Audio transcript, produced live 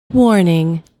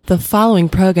Warning. The following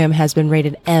program has been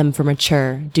rated M for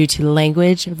mature due to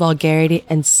language, vulgarity,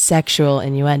 and sexual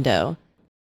innuendo.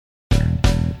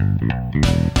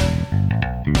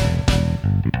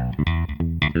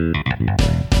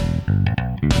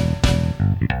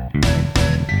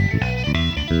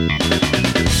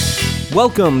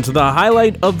 Welcome to the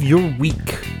highlight of your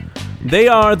week. They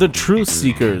are the truth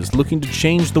seekers looking to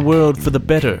change the world for the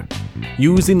better.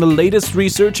 Using the latest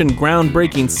research and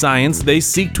groundbreaking science, they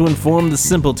seek to inform the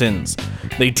simpletons.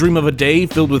 They dream of a day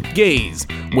filled with gays,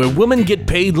 where women get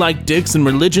paid like dicks and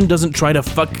religion doesn't try to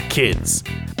fuck kids.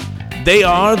 They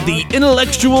are the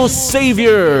intellectual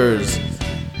saviors.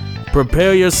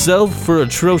 Prepare yourself for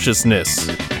atrociousness.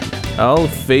 All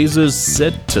phasers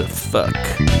set to fuck.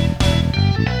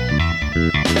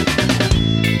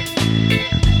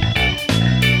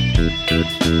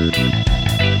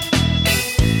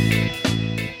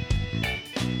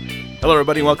 Hello,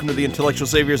 everybody, and welcome to the Intellectual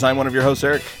Saviors. I'm one of your hosts,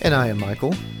 Eric. And I am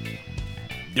Michael.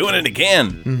 Doing it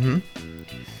again. Mm-hmm.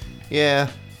 Yeah.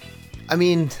 I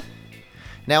mean,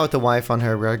 now with the wife on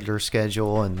her regular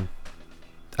schedule, and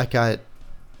I got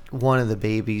one of the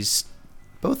babies,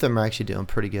 both of them are actually doing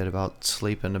pretty good about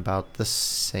sleeping about the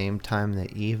same time in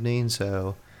the evening,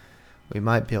 so we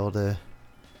might be able to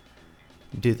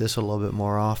do this a little bit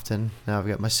more often. Now I've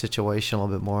got my situation a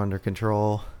little bit more under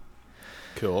control.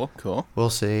 Cool. We'll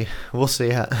see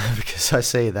how, because I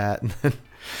say that, and then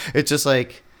it's just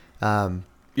like, yeah,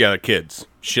 the kids.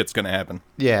 Shit's gonna happen.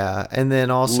 Yeah, and then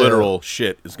also literal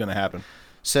shit is gonna happen.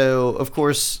 So, of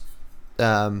course,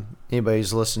 anybody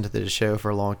who's listened to the show for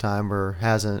a long time or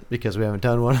hasn't, because we haven't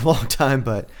done one in a long time,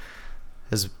 but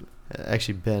has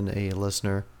actually been a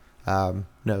listener,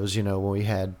 knows, when we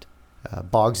had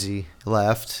Bogsy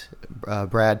left,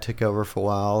 Brad took over for a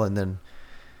while, and then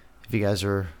if you guys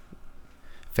are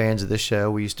fans of this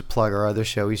show, we used to plug our other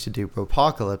show. We used to do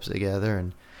Apocalypse together,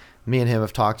 and me and him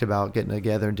have talked about getting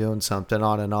together and doing something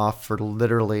on and off for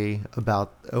literally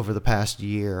about over the past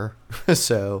year.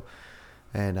 So,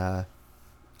 and I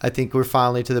think we're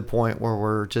finally to the point where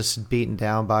we're just beaten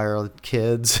down by our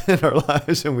kids in our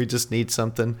lives, and we just need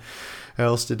something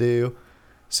else to do.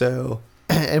 So,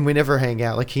 and we never hang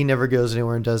out. Like, he never goes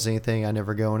anywhere and does anything. I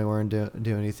never go anywhere and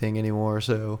do anything anymore.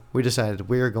 So we decided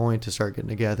we are going to start getting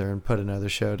together and put another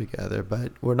show together.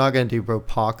 But we're not going to do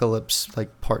Apocalypse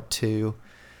like part 2.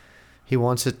 He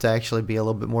wants it to actually be a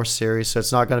little bit more serious. So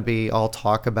it's not going to be all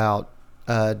talk about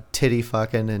titty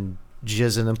fucking and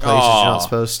jizzing in places you're not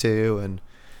supposed to. And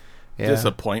yeah.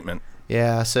 Disappointment.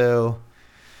 Yeah, so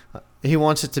he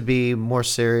wants it to be more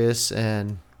serious,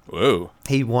 and whoa.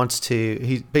 He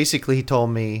told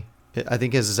me, I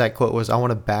think his exact quote was, "I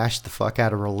want to bash the fuck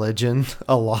out of religion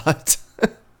a lot."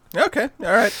 Okay,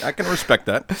 all right, I can respect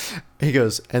that. He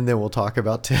goes, and then we'll talk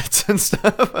about tits and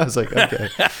stuff. I was like, okay.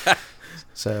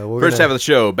 So First half of the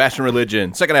show, bashing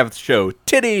religion. Second half of the show,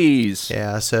 titties.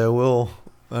 Yeah, so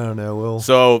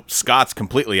So Scott's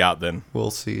completely out then.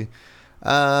 We'll see.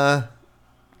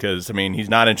 Because, he's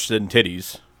not interested in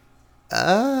titties.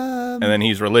 And then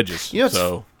he's religious.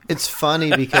 It's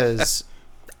funny because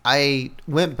I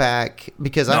went back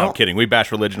because I'm kidding. We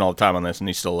bash religion all the time on this, and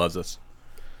he still loves us.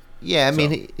 Yeah,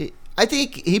 I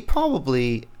think he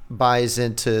probably buys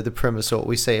into the premise of what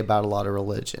we say about a lot of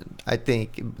religion. I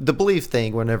think the belief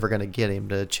thing, we're never going to get him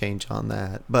to change on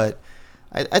that. But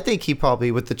I think he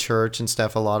probably, with the church and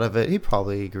stuff, a lot of it, he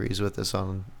probably agrees with us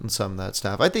on some of that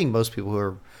stuff. I think most people who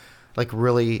are like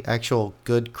really actual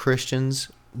good Christians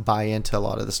buy into a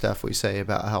lot of the stuff we say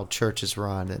about how church is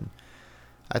run, and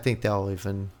I think they'll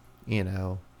even,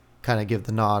 kind of give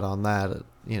the nod on that,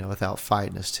 without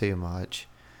fighting us too much.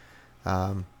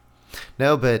 So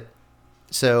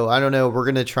I don't know, we're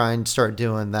going to try and start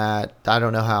doing that. I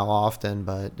don't know how often,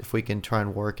 but if we can try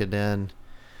and work it in.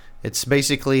 It's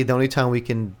basically the only time we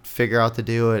can figure out to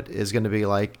do it is going to be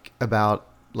about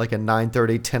a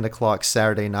 9:30, 10 o'clock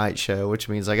Saturday night show, which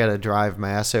means I got to drive my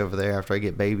ass over there after I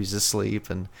get babies to sleep.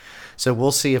 And so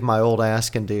we'll see if my old ass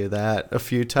can do that a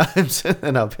few times, and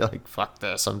then I'll be like, fuck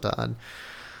this, I'm done.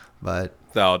 But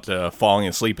without falling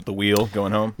asleep at the wheel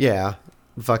going home? Yeah,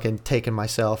 fucking taking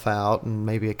myself out and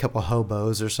maybe a couple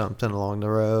hobos or something along the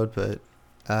road. But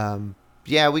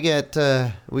yeah, we got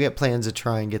plans to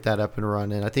try and get that up and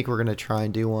running. I think we're going to try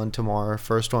and do one tomorrow.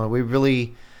 First one. We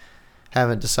really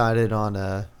haven't decided on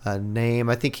a name.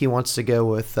 I think he wants to go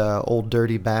with Old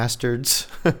Dirty Bastards,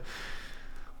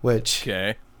 which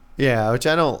I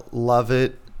don't love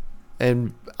it,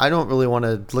 and I don't really want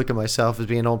to look at myself as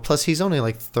being old. Plus, he's only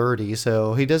like 30,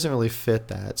 so he doesn't really fit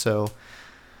that. So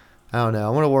I don't know. I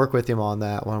want to work with him on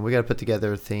that one. We got to put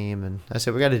together a theme, and I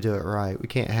said we got to do it right. We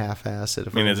can't half-ass it.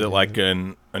 I mean, is it like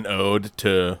an ode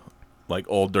to like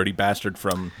Old Dirty Bastard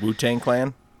from Wu-Tang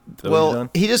Clan? Well,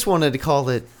 he just wanted to call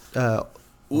it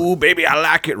Ooh, baby, I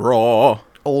like it raw.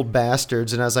 Old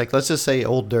Bastards, and I was like, let's just say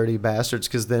Old Dirty Bastards,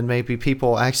 because then maybe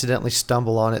people accidentally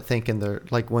stumble on it thinking they're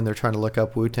like when they're trying to look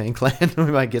up Wu-Tang Clan, we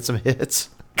might get some hits.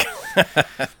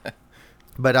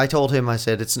 But I told him, I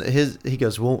said, it's his. He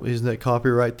goes, well, isn't that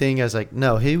copyright thing? I was like,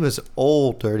 no, he was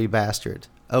Old Dirty Bastard.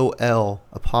 O-L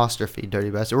apostrophe Dirty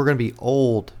Bastard. We're going to be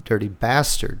Old Dirty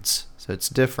Bastards, so it's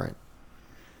different.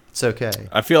 It's okay.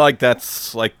 I feel like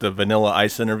that's like the Vanilla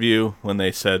Ice interview when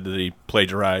they said that he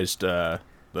plagiarized the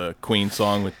Queen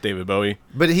song with David Bowie.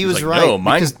 But he was like, right. No,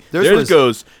 mine theirs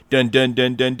goes dun dun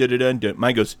dun dun dun dun dun.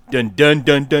 Mine goes dun dun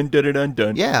dun dun dun dun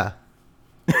dun. Yeah.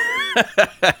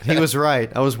 He was right.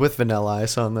 I was with Vanilla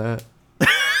Ice on that.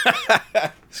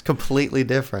 It's completely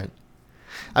different.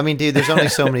 I mean, dude, there's only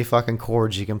so many fucking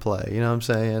chords you can play. You know what I'm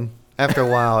saying? After a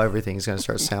while, everything's going to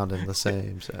start sounding the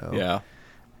same. So yeah.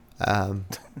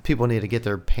 People need to get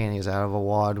their panties out of a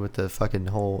wad with the fucking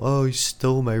whole, oh, you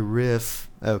stole my riff.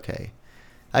 Okay.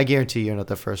 I guarantee you're not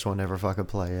the first one to ever fucking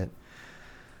play it.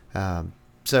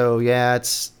 So, yeah,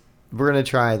 we're going to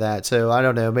try that. So, I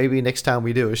don't know. Maybe next time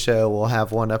we do a show, we'll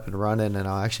have one up and running, and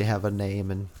I'll actually have a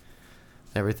name and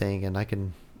everything, and I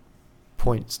can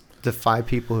point to 5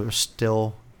 people who are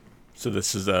still So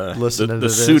this is listening to the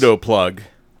this. pseudo plug.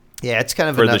 Yeah, it's kind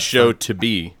of for the show to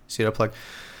be pseudo plug.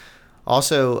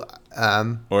 Also,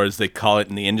 or as they call it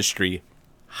in the industry,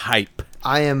 hype.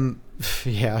 I am,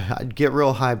 yeah, I'd get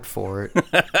real hyped for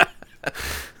it.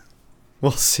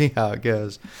 We'll see how it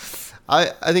goes. I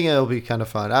think it'll be kind of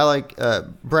fun. I like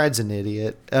Brad's an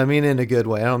idiot. I mean, in a good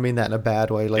way. I don't mean that in a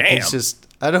bad way. Like, damn. It's just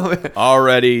I don't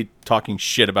already talking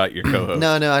shit about your co-host.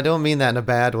 No, I don't mean that in a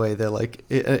bad way. That like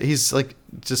he's like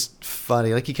just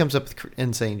funny. Like he comes up with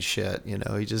insane shit. You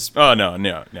know, he just. Oh no,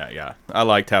 yeah. I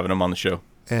liked having him on the show.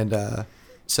 And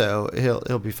so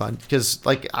he'll be fun because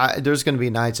like there's gonna be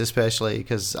nights especially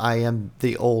because I am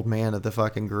the old man of the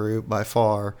fucking group by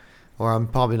far, or I'm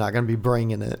probably not gonna be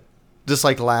bringing it. Just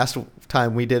like last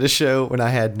time we did a show when I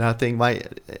had nothing,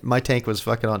 my tank was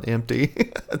fucking on empty.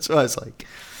 That's why I was like,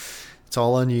 it's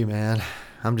all on you, man.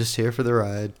 I'm just here for the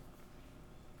ride.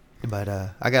 But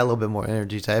I got a little bit more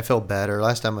energy today. I feel better.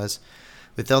 Last time I was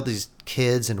with all these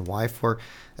kids and wife work.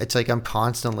 It's like I'm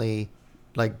constantly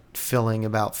like feeling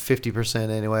about 50%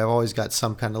 anyway. I've always got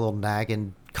some kind of little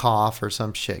nagging cough or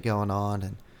some shit going on,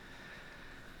 and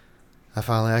I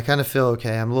kind of feel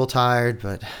okay. I'm a little tired,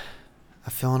 but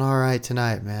I'm feeling all right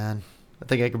tonight, man. I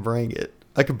think I can bring it.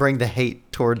 I can bring the hate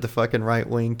toward the fucking right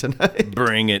wing tonight.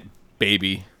 Bring it,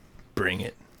 baby. Bring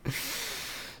it.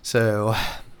 So,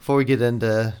 before we get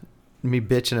into me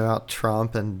bitching about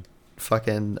Trump and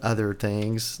fucking other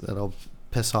things that'll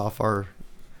piss off our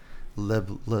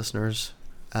lib listeners,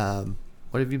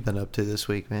 what have you been up to this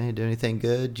week, man? You do anything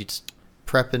good? You just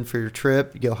prepping for your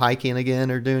trip? You go hiking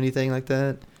again or do anything like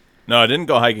that? No, I didn't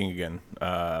go hiking again.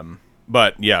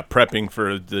 But yeah, prepping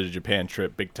for the Japan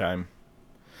trip big time.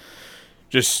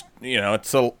 Just, you know,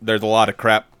 there's a lot of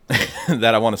crap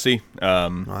that I want to see.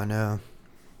 I know.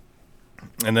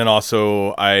 And then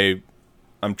also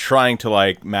I'm trying to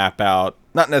like map out,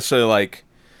 not necessarily like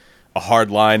a hard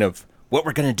line of what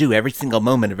we're going to do every single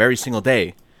moment of every single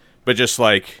day, but just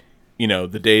like, you know,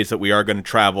 the days that we are going to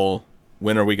travel,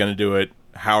 when are we going to do it?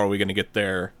 How are we going to get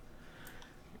there?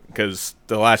 Because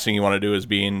the last thing you want to do is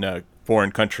be in a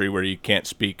foreign country where you can't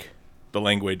speak the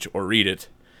language or read it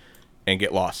and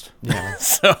get lost. Yeah.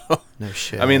 So, no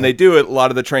shit. I mean, they do at a lot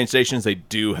of the train stations. They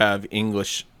do have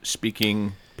English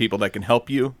speaking people that can help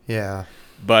you. Yeah.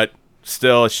 But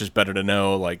still, it's just better to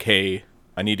know, like, hey,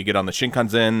 I need to get on the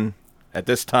Shinkansen at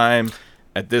this time,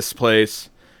 at this place,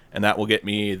 and that will get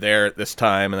me there at this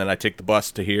time, and then I take the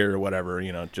bus to here or whatever,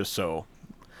 you know, just so.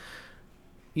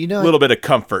 You know, a little bit of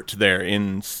comfort there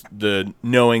in the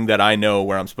knowing that I know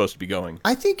where I'm supposed to be going.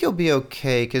 I think you'll be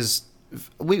okay because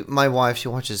my wife, she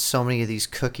watches so many of these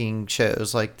cooking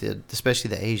shows, like especially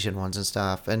the Asian ones and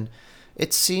stuff. And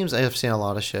it seems I've seen a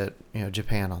lot of shit, you know,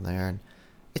 Japan on there, and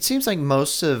it seems like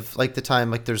most of like the time,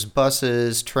 like there's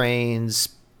buses,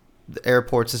 trains,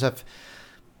 airports and stuff.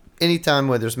 Anytime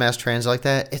where there's mass transit like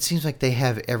that, it seems like they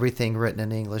have everything written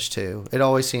in English too. It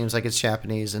always seems like it's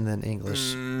Japanese and then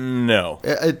English. No.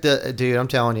 Dude, I'm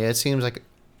telling you, it seems like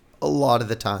a lot of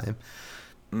the time.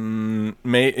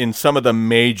 In some of the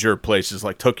major places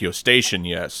like Tokyo Station,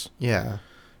 yes. Yeah.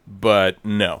 But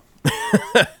no.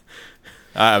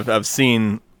 I've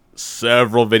seen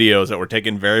several videos that were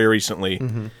taken very recently,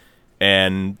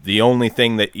 and the only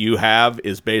thing that you have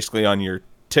is basically on your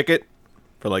ticket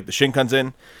for like the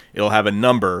Shinkansen, it'll have a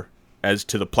number as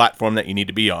to the platform that you need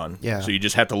to be on. Yeah. So you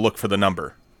just have to look for the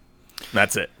number.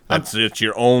 That's it. It's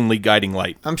your only guiding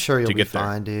light. I'm sure you'll to be get there.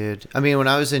 fine, dude. I mean, when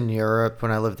I was in Europe,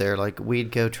 when I lived there, like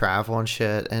we'd go travel and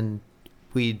shit, and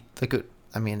we'd like,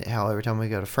 I mean, hell, every time we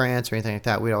go to France or anything like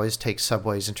that, we'd always take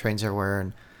subways and trains everywhere,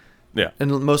 and Yeah.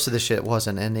 and most of the shit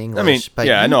wasn't in English. I mean, but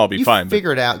yeah, I know I'll be fine, but-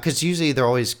 Figure it out, because usually they're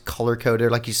always color coded,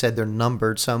 like you said, they're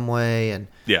numbered some way, and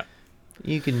Yeah.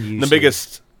 you can use The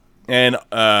biggest, and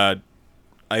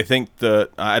I think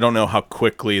I don't know how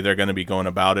quickly they're going to be going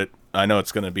about it. I know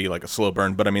it's going to be like a slow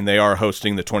burn, but I mean, they are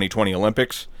hosting the 2020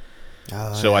 Olympics.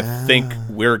 Oh, So yeah. I think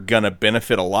we're going to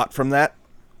benefit a lot from that,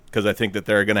 because I think that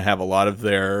they're going to have a lot of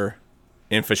their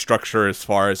infrastructure as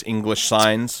far as English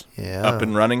signs Yeah. up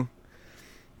and running.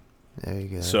 There you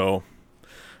go. So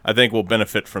I think we'll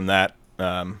benefit from that.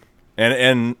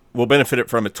 And we'll benefit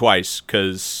from it twice,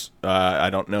 because I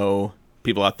don't know,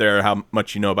 people out there, how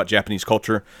much you know about Japanese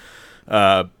culture,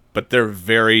 but they're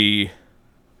very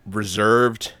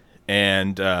reserved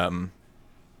and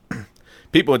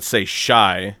people would say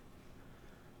shy.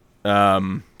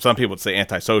 Some people would say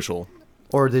antisocial.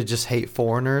 Or they just hate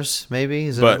foreigners, maybe?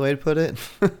 Is that But- the way to put it?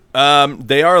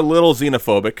 They are a little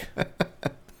xenophobic.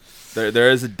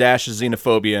 There is a dash of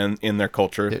xenophobia in their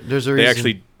culture. There's a They reason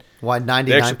actually, why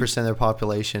 99% of their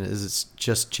population is it's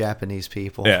just Japanese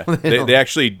people. yeah,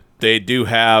 they do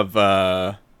have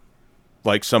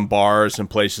like some bars and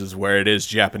places where it is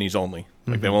Japanese only.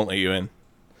 Like they won't let you in.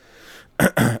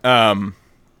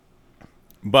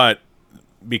 But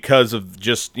because of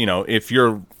just, if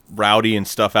you're rowdy and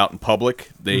stuff out in public,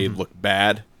 they look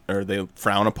bad or they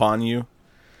frown upon you.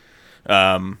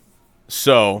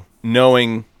 So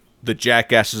knowing the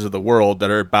jackasses of the world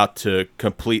that are about to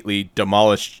completely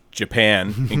demolish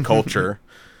Japan in culture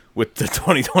with the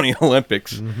 2020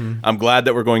 Olympics, I'm glad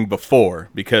that we're going before,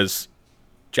 because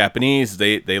Japanese,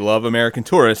 they love American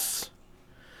tourists.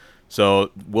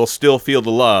 So we'll still feel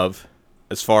the love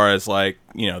as far as like,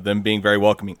 them being very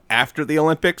welcoming. After the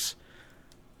Olympics,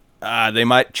 they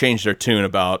might change their tune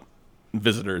about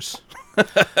visitors.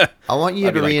 I want you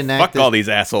I'd to be like, reenact fuck all these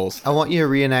assholes. I want you to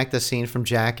reenact the scene from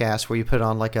Jackass where you put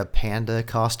on like a panda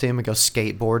costume and go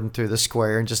skateboarding through the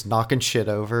square and just knocking shit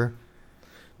over.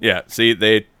 Yeah, see,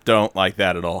 they don't like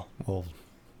that at all. Well,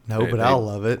 no, but I'll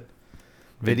love it.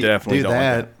 They definitely do don't like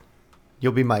that. that.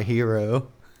 You'll be my hero.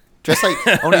 Dress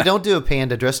like only don't do a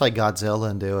panda. Dress like Godzilla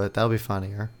and do it. That'll be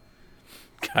funnier.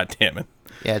 God damn it.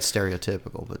 Yeah, it's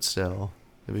stereotypical, but still,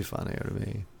 it'd be funnier to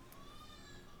me.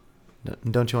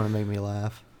 Don't you want to make me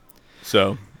laugh?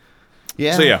 So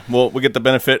Yeah. we'll get the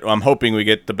benefit. I'm hoping we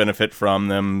get the benefit from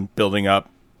them building up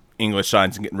English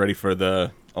signs and getting ready for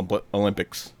the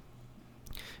Olympics.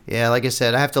 Yeah, like I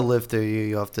said, I have to live through you.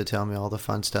 You'll have to tell me all the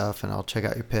fun stuff, and I'll check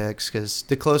out your picks, because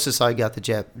the closest I got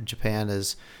to Japan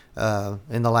is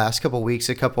in the last couple of weeks.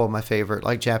 A couple of my favorite,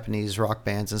 like Japanese rock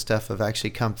bands and stuff, have actually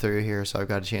come through here, so I've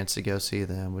got a chance to go see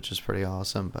them, which is pretty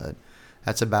awesome. But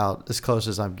that's about as close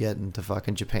as I'm getting to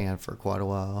fucking Japan for quite a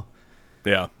while.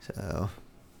 Yeah. So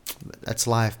that's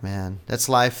life, man. That's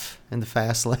life in the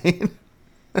fast lane.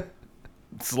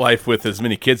 It's life with as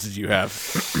many kids as you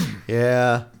have.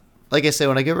 Yeah. Like I said,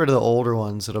 when I get rid of the older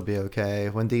ones, it'll be okay.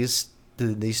 When these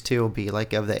two will be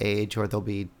like of the age where they'll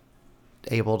be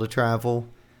able to travel,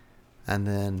 and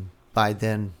then by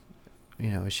then,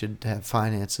 we should have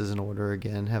finances in order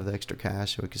again, have the extra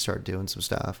cash so we can start doing some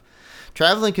stuff.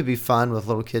 Traveling could be fun with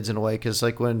little kids in a way, because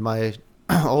like when my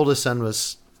oldest son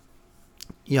was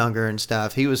younger and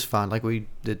stuff, he was fun. Like we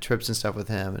did trips and stuff with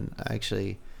him, and I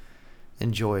actually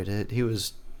enjoyed it. He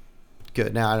was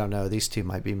good. Now I don't know, these two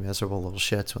might be miserable little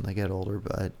shits when they get older,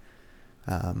 but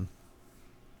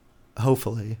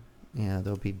hopefully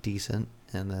they'll be decent,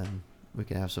 and then we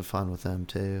can have some fun with them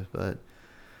too. But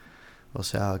we'll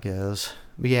see how it goes.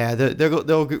 But yeah,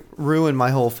 they'll ruin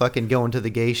my whole fucking going to the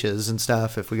geishas and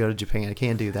stuff if we go to Japan. I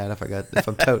can't do that if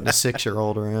I'm toting a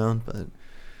 6-year-old around, but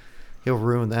he'll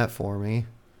ruin that for me.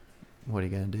 What are you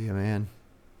gonna do, man?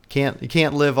 You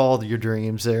can't live all your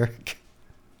dreams there.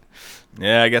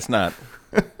 Yeah, I guess not.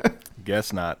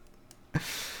 Guess not.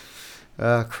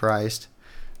 Oh, Christ.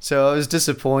 So I was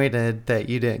disappointed that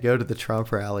you didn't go to the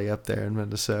Trump rally up there in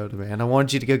Minnesota, man. I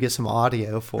wanted you to go get some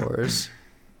audio for us.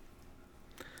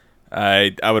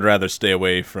 I would rather stay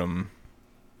away from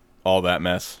all that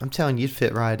mess. I'm telling you, you'd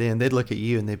fit right in. They'd look at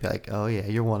you and they'd be like, "Oh yeah,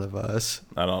 you're one of us."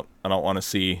 I don't want to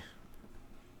see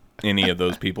any of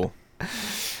those people.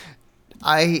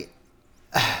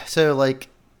 So like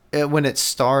when it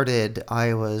started,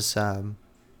 I was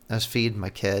feeding my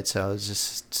kid, so I was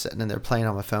just sitting in there playing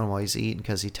on my phone while he's eating,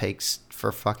 because he takes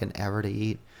for fucking ever to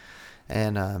eat.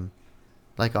 And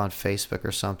like on Facebook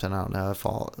or something. I don't know. I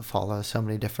follow so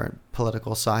many different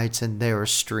political sites, and they were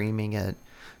streaming it.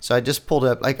 So I just pulled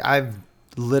up. Like, I've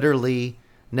literally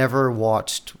never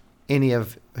watched any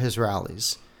of his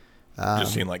rallies.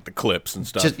 Just seen like the clips and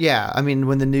stuff. Yeah, I mean,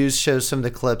 when the news shows some of the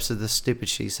clips of the stupid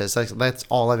shit he says, that's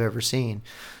all I've ever seen.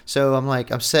 So I'm like,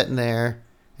 I'm sitting there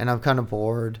and I'm kind of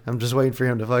bored. I'm just waiting for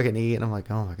him to fucking eat, and I'm like,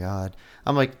 oh my god.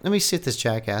 I'm like, let me see what this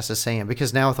jackass is saying,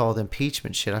 because now with all the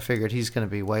impeachment shit, I figured he's going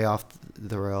to be way off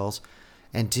the rails.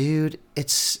 And dude,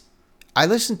 I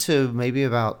listened to maybe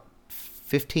about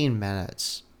 15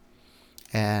 minutes,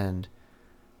 and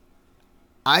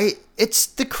it's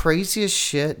the craziest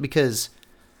shit, because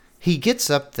he gets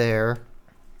up there.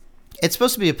 It's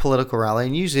supposed to be a political rally,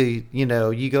 and usually, you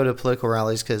go to political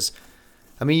rallies because,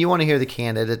 I mean, you want to hear the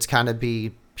candidates kind of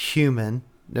be human.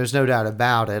 There's no doubt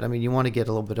about it. I mean, you want to get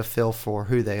a little bit of feel for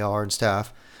who they are and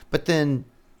stuff. But then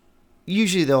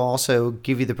usually they'll also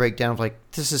give you the breakdown of like,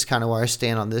 this is kind of where I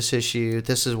stand on this issue.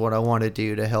 This is what I want to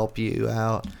do to help you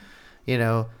out.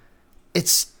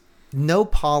 It's no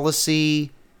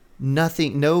policy,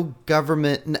 nothing, no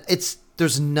government.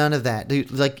 There's none of that,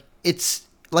 dude. Like, it's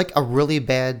like a really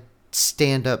bad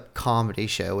stand-up comedy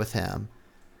show with him.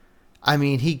 I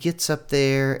mean, he gets up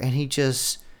there and he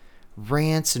just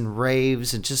rants and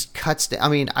raves and just cuts down. I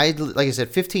mean, like I said,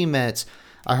 15 minutes,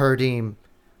 I heard him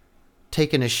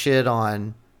taking a shit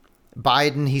on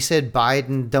Biden. He said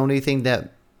Biden, the only thing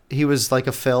that he was like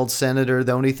a failed senator,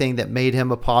 the only thing that made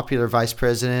him a popular vice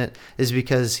president is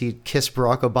because he kissed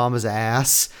Barack Obama's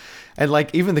ass. And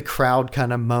like, even the crowd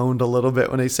kind of moaned a little bit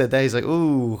when they said that. He's like,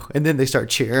 ooh. And then they start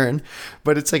cheering.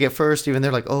 But it's like, at first, even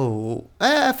they're like, oh,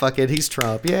 fuck it, he's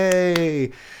Trump,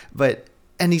 yay.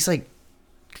 And he's like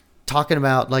talking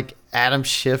about like Adam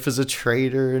Schiff is a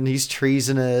traitor and he's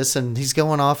treasonous, and he's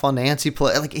going off on Nancy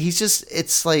Pelosi. Like,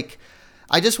 it's like,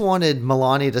 I just wanted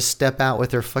Melania to step out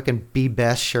with her fucking Be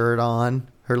Best shirt on,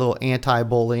 her little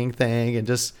anti-bullying thing, and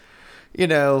just,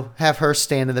 have her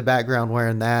stand in the background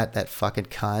wearing that fucking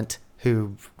cunt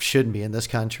who shouldn't be in this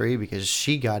country because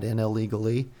she got in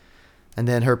illegally. And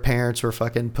then her parents were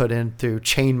fucking put in through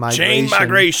chain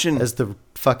migration. As the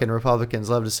fucking Republicans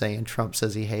love to say, and Trump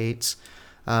says he hates.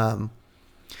 But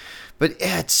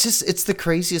yeah, it's the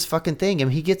craziest fucking thing. I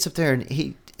mean, he gets up there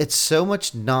and it's so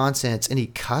much nonsense, and he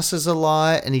cusses a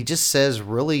lot, and he just says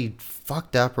really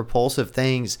fucked up, repulsive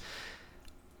things.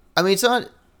 I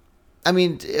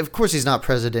mean, of course he's not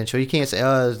presidential. You can't say,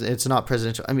 oh, it's not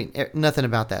presidential. I mean, nothing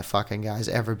about that fucking guy's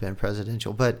ever been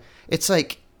presidential. But it's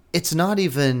like, it's not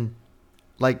even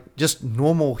like just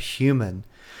normal human.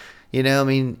 I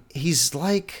mean, he's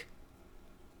like,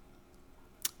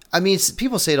 I mean,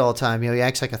 people say it all the time, he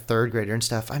acts like a third grader and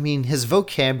stuff. I mean, his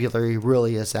vocabulary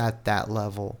really is at that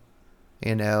level,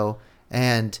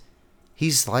 and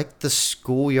he's like the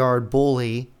schoolyard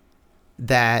bully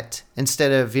that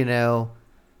instead of,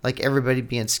 like everybody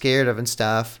being scared of and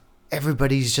stuff,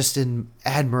 everybody's just in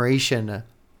admiration,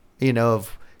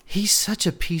 of he's such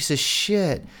a piece of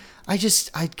shit. I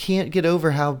can't get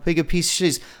over how big a piece of shit he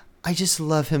is. I just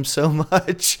love him so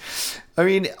much. I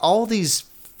mean, all these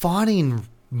fawning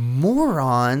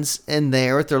morons in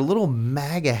there with their little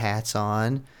MAGA hats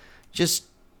on, just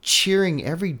cheering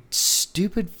every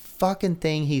stupid fucking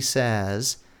thing he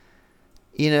says,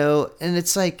 and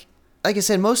it's like I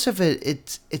said, most of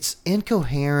it's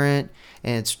incoherent,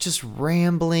 and it's just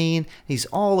rambling. He's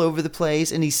all over the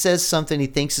place, and he says something he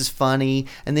thinks is funny,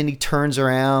 and then he turns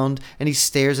around and he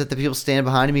stares at the people standing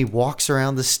behind him. He walks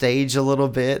around the stage a little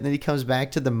bit, and then he comes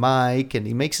back to the mic, and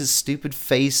he makes his stupid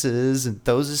faces and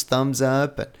throws his thumbs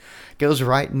up and goes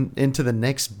right into the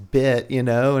next bit, and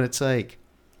it's like,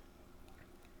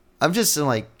 I'm just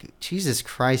like, Jesus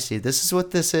Christ, dude, this is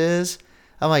what this is?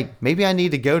 I'm like, maybe I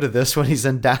need to go to this when he's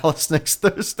in Dallas next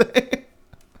Thursday.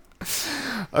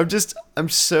 I'm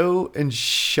so in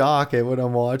shock at what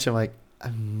I'm watching. I'm like,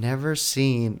 I've never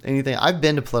seen anything. I've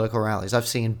been to political rallies. I've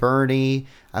seen Bernie.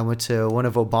 I went to one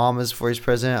of Obama's before he's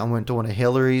president. I went to one of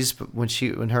Hillary's when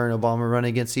her and Obama run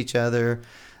against each other.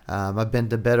 I've been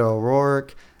to Beto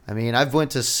O'Rourke. I mean, I've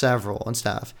went to several and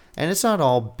stuff. And it's not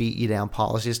all beat you down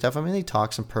policy stuff. I mean, they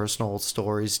talk some personal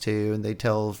stories too, and they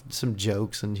tell some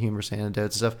jokes and humorous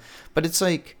anecdotes and stuff. But it's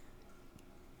like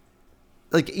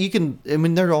you can, I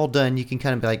mean, they're all done. You can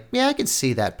kind of be like, yeah, I can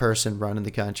see that person running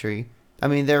the country. I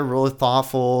mean, they're really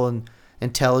thoughtful and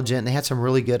intelligent. And they had some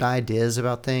really good ideas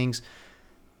about things.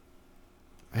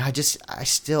 I'm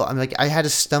like, I had a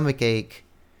stomach ache.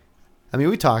 I mean,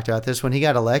 we talked about this when he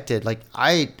got elected. Like,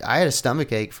 I had a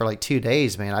stomach ache for like 2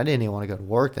 days, man. I didn't even want to go to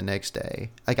work the next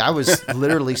day. Like, I was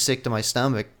literally sick to my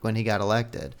stomach when he got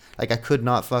elected. Like, I could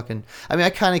not fucking. I mean, I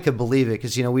kind of could believe it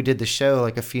because, you know, we did the show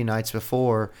like a few nights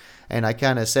before, and I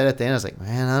kind of said at the end, I was like,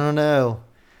 man, I don't know.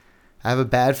 I have a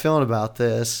bad feeling about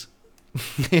this,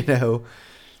 you know.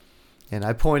 And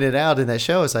I pointed out in that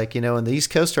show, it's like, you know, when the East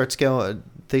Coast starts going,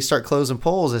 they start closing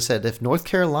polls. I said, if North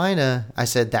Carolina, I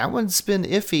said, that one's been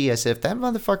iffy. I said, if that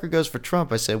motherfucker goes for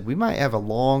Trump, I said, we might have a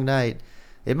long night.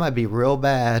 It might be real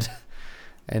bad.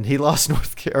 And he lost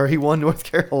he won North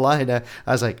Carolina.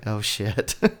 I was like, oh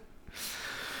shit.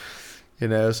 You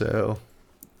know, so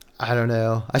I don't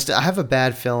know. I have a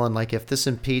bad feeling like if this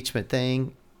impeachment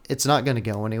thing, it's not going to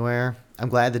go anywhere. I'm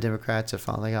glad the Democrats have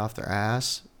finally got off their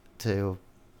ass to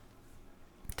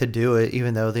do it,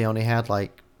 even though they only had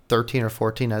like 13 or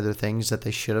 14 other things that they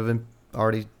should have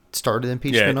already started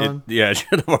impeachment on. It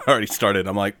should have already started.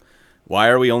 I'm like, why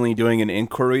are we only doing an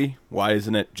inquiry? Why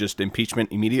isn't it just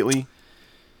impeachment immediately?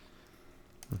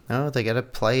 No, they got to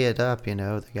play it up, you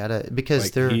know. They got to, because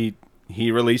like they're...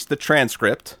 He released the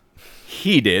transcript.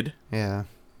 He did. Yeah.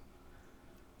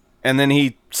 And then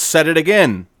he said it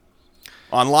again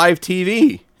on live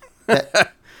TV.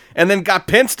 And then got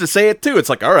Pence to say it too. It's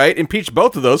like, all right, impeach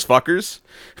both of those fuckers.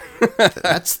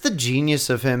 That's the genius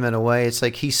of him in a way. It's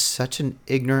like he's such an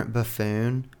ignorant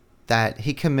buffoon that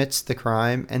he commits the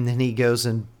crime and then he goes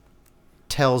and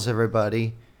tells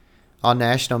everybody on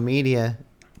national media,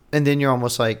 and then you're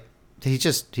almost like, he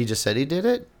just said he did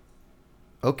it?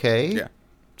 Okay. Yeah.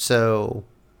 So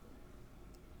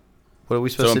what are we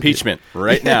supposed to impeachment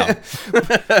right now.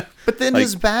 But then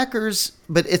his backers,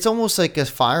 but it's almost like a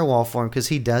firewall for him because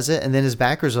he does it, and then his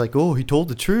backers are like, oh, he told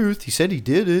the truth. He said he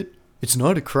did it. It's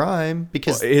not a crime.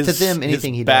 Because to them,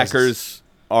 anything he does. His backers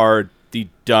are the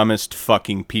dumbest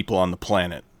fucking people on the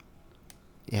planet.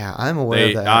 Yeah, I'm aware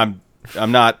of that.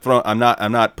 I'm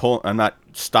not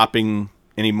stopping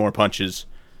any more punches.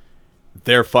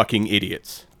 They're fucking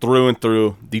idiots. Through and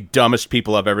through. The dumbest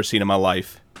people I've ever seen in my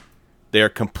life. They are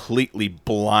completely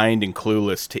blind and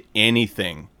clueless to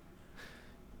anything.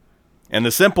 And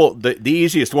the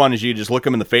easiest one is you just look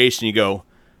them in the face and you go, all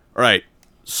right,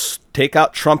 take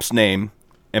out Trump's name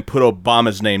and put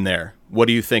Obama's name there. What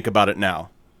do you think about it now?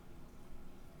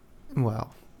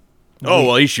 Well.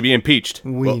 He should be impeached.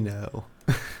 We know.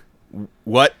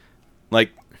 What?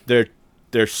 Like,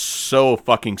 they're so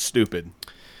fucking stupid.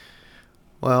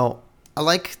 Well, I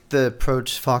like the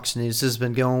approach Fox News has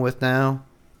been going with now,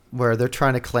 where they're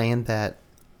trying to claim that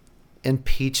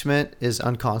impeachment is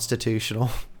unconstitutional.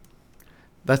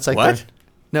 That's like what?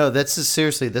 No,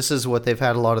 seriously. This is what they've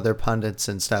had a lot of their pundits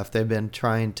and stuff. They've been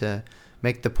trying to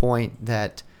make the point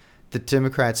that the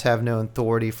Democrats have no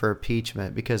authority for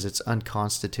impeachment because it's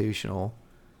unconstitutional.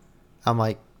 I'm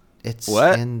like, it's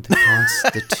what? In the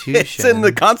Constitution. It's in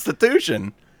the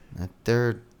Constitution.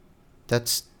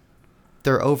 That's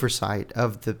their oversight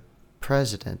of the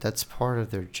president. That's part of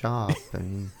their job. I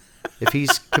mean, if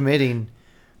he's committing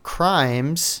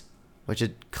crimes, which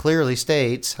it clearly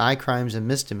states, high crimes and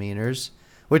misdemeanors,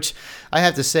 which I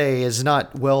have to say is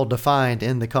not well defined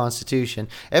in the Constitution.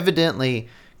 Evidently,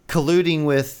 colluding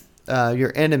with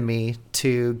your enemy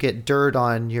to get dirt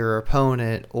on your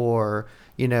opponent, or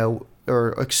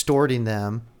or extorting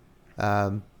them,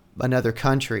 another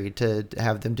country to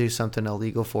have them do something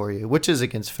illegal for you, which is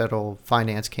against federal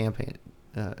finance campaign.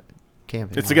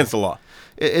 It's law. Against the law.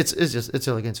 It's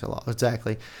against the law.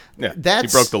 Exactly. Yeah. He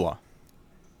broke the law.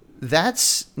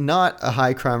 That's not a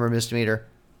high crime or misdemeanor.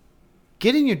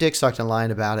 Getting your dick sucked and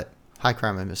lying about it, high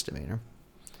crime and misdemeanor.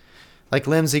 Like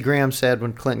Lindsey Graham said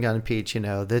when Clinton got impeached,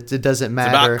 that it doesn't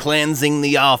matter. It's about cleansing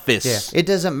the office. Yeah. It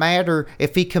doesn't matter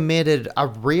if he committed a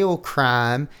real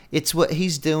crime. It's what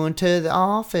he's doing to the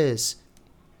office.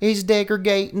 He's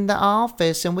degrading the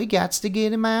office, and we got to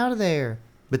get him out of there.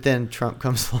 But then Trump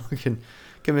comes along and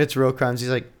commits real crimes. He's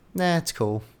like, nah, it's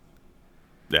cool.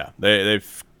 Yeah,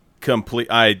 they've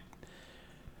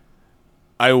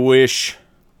I wish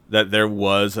that there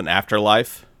was an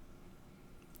afterlife.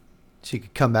 So you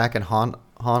could come back and haunt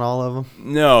all of them?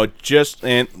 No, just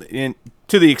and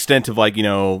to the extent of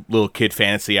little kid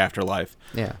fantasy afterlife.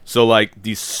 Yeah. So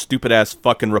these stupid ass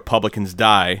fucking Republicans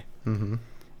die. Mm-hmm.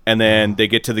 And then they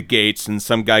get to the gates, and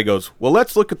some guy goes, well,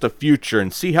 let's look at the future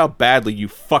and see how badly you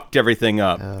fucked everything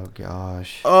up. Oh,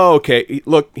 gosh. Oh, okay.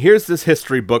 Look, here's this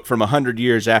history book from 100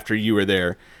 years after you were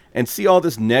there, and see all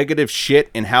this negative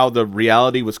shit and how the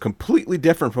reality was completely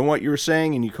different from what you were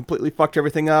saying, and you completely fucked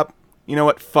everything up. You know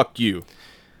what? Fuck you.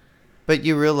 But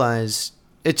you realize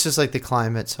it's just like the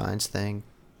climate science thing.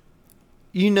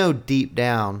 Deep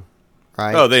down,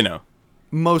 right? Oh, they know.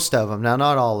 Most of them. Now,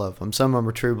 not all of them. Some of them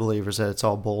are true believers that it's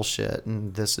all bullshit,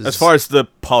 and this is... As far as the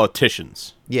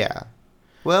politicians. Yeah.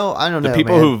 Well, I don't know, The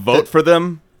people who vote for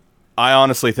them, I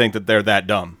honestly think that they're that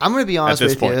dumb. I'm going to be honest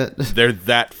with you. They're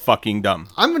that fucking dumb.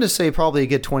 I'm going to say probably a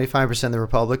good 25% of the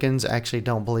Republicans actually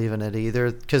don't believe in it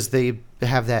either, because they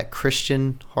have that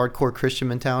hardcore Christian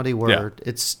mentality where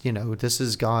it's, this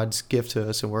is God's gift to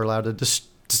us, and we're allowed to just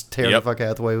tear the fuck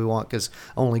out the way we want, because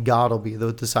only God will be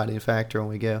the deciding factor when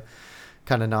we go.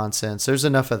 Kind of nonsense. There's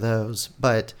enough of those,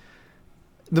 but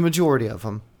the majority of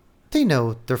them, they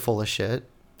know they're full of shit,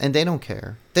 and they don't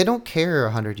care. They don't care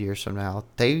 100 years from now.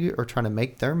 They are trying to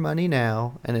make their money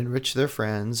now and enrich their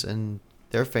friends and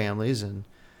their families, and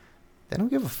they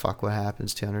don't give a fuck what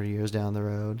happens 200 years down the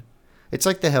road. It's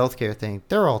like the healthcare thing.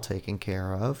 They're all taken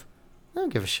care of. They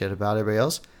don't give a shit about everybody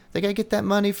else. They got to get that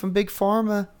money from Big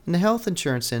Pharma and the health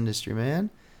insurance industry, man.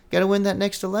 Got to win that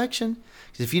next election.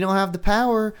 Because if you don't have the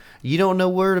power, you don't know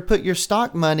where to put your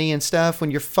stock money and stuff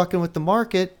when you're fucking with the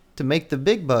market to make the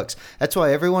big bucks. That's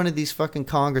why every one of these fucking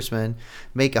congressmen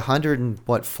make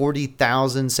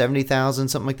 40,000, 70,000,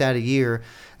 something like that a year,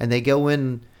 and they go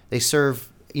in, they serve,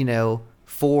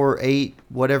 4, 8,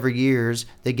 whatever years.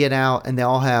 They get out and they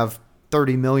all have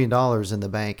 $30 million in the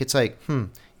bank. It's like, you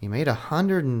made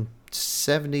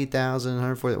 170,000,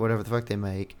 140, whatever the fuck they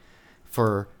make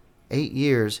for 8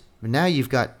 years, but now you've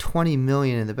got 20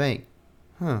 million in the bank.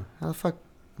 How the fuck?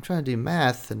 I'm trying to do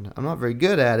math, and I'm not very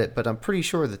good at it, but I'm pretty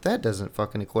sure that doesn't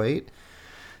fucking equate.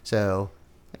 So,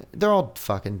 they're all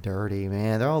fucking dirty,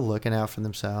 man. They're all looking out for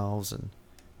themselves, and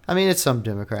I mean, it's some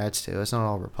Democrats too. It's not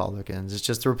all Republicans. It's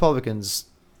just the Republicans.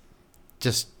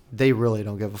 They really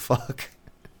don't give a fuck.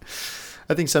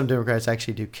 I think some Democrats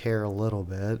actually do care a little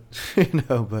bit,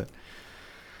 but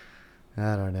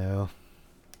I don't know.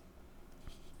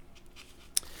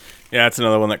 Yeah, that's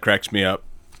another one that cracks me up.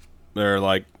 They're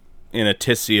like in a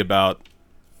tizzy about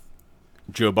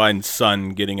Joe Biden's son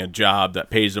getting a job that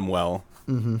pays him well.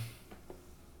 Mm-hmm.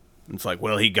 It's like,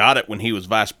 well, he got it when he was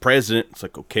vice president. It's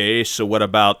like, okay, so what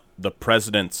about the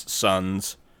president's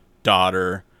son's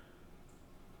daughter,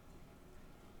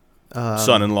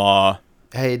 son-in-law?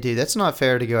 Hey, dude, that's not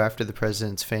fair to go after the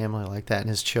president's family like that and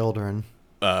his children.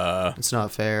 It's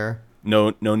not fair.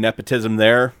 No nepotism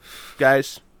there,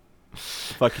 guys. What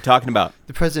the fuck you talking about?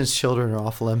 The president's children are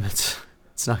off limits.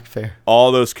 It's not fair.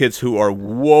 All those kids who are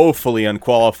woefully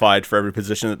unqualified for every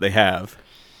position that they have.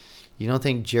 You don't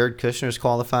think Jared Kushner's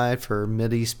qualified for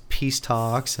Mideast peace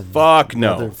talks and fuck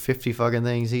no. other 50 fucking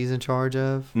things he's in charge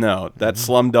of? No, that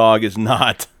slumdog is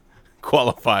not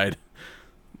qualified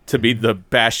to be the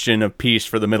bastion of peace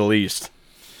for the Middle East.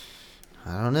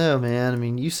 I don't know, man. I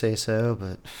mean, you say so,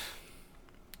 but...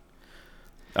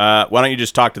 why don't you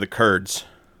just talk to the Kurds?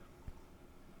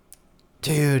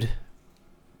 Dude,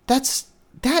 that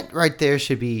right there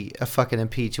should be a fucking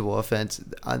impeachable offense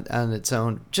on its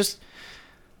own. Just,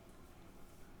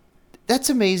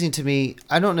 that's amazing to me.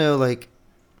 I don't know,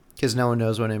 because no one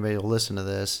knows when anybody will listen to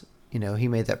this. He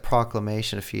made that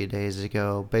proclamation a few days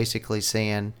ago, basically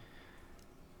saying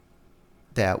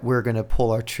that we're going to pull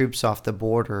our troops off the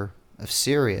border of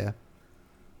Syria.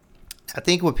 I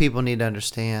think what people need to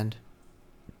understand,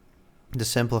 to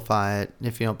simplify it,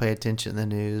 if you don't pay attention to the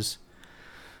news.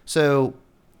 So,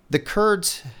 the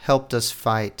Kurds helped us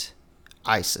fight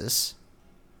ISIS,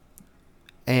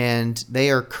 and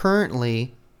they are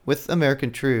currently, with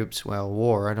American troops,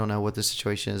 war, I don't know what the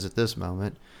situation is at this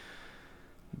moment,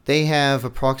 they have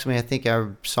approximately, I think I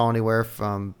saw anywhere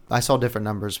from, I saw different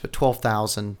numbers, but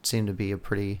 12,000 seemed to be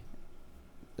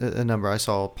a number I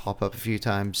saw pop up a few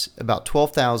times, about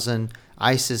 12,000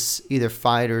 ISIS, either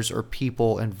fighters or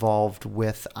people involved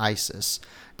with ISIS,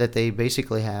 that they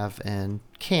basically have in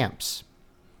camps,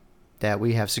 that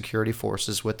we have security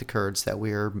forces with the Kurds that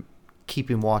we are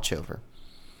keeping watch over.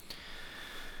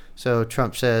 So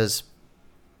Trump says,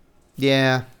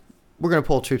 yeah, we're going to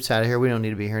pull troops out of here. We don't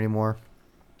need to be here anymore.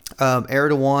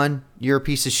 Erdogan, you're a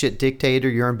piece of shit dictator.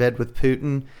 You're in bed with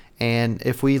Putin. And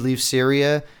if we leave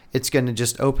Syria, it's going to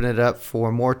just open it up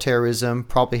for more terrorism,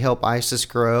 probably help ISIS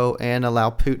grow, and allow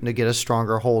Putin to get a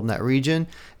stronger hold in that region.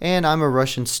 And I'm a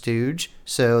Russian stooge,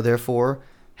 so therefore,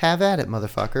 have at it,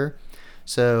 motherfucker.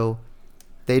 So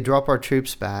they drop our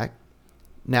troops back.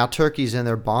 Now Turkey's in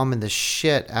there bombing the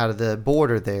shit out of the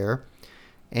border there,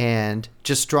 and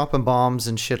just dropping bombs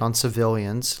and shit on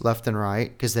civilians left and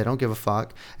right because they don't give a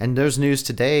fuck. And there's news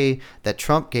today that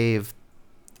Trump gave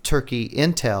Turkey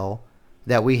intel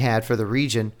that we had for the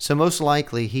region. So most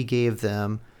likely he gave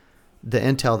them the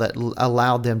intel that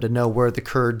allowed them to know where the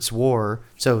Kurds were,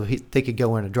 so they could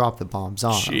go in and drop the bombs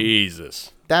on them.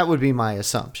 Jesus. That would be my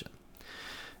assumption.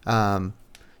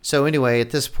 So anyway,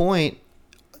 at this point,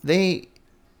 the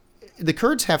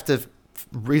Kurds have to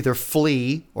either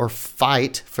flee or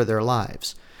fight for their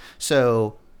lives.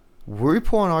 So we're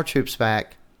pulling our troops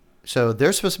back. So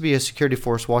there's supposed to be a security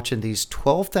force watching these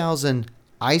 12,000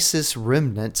 ISIS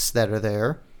remnants that are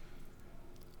there.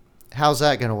 How's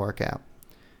that going to work out?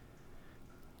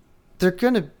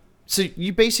 So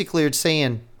you basically are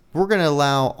saying we're going to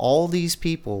allow all these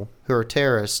people who are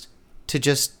terrorists to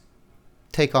just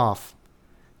take off.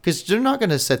 Because they're not going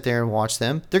to sit there and watch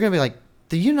them. They're going to be like,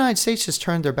 the United States just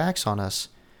turned their backs on us.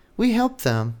 We helped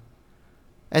them.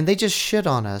 And they just shit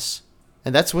on us.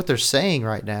 And that's what they're saying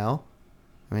right now.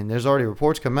 I mean, there's already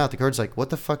reports coming out. The Kurds like, what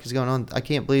the fuck is going on? I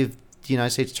can't believe the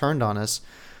United States turned on us.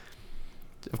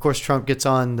 Of course, Trump gets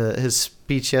on his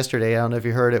speech yesterday. I don't know if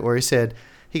you heard it, where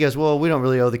he goes, well, we don't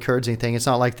really owe the Kurds anything. It's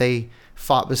not like they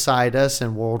fought beside us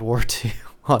in World War II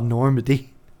on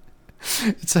Normandy.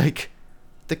 It's like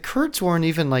the Kurds weren't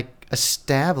even like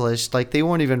established. Like they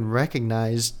weren't even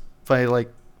recognized by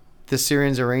like the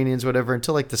Syrians, Iranians, whatever,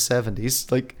 until like the 70s.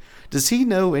 Like, does he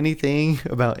know anything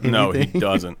about anything? No, he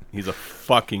doesn't. He's a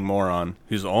fucking moron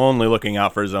who's only looking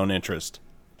out for his own interest.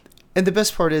 And the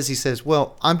best part is he says,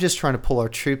 well, I'm just trying to pull our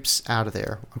troops out of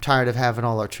there. I'm tired of having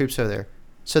all our troops over there.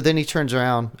 So then he turns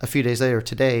around a few days later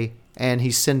today, and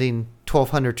he's sending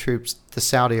 1,200 troops to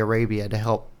Saudi Arabia to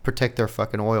help protect their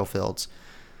fucking oil fields.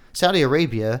 Saudi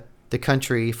Arabia, the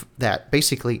country that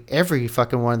basically every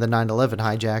fucking one of the 9/11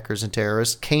 hijackers and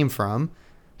terrorists came from,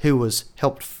 who was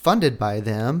helped funded by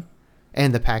them,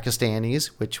 and the Pakistanis,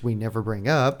 which we never bring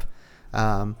up.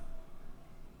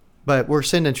 But we're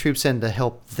sending troops in to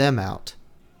help them out.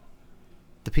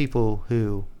 The people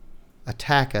who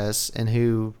attack us and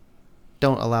who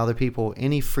don't allow their people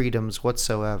any freedoms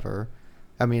whatsoever.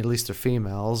 I mean, at least they're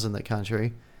females in the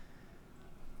country.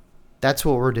 That's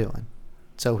what we're doing.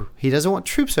 So he doesn't want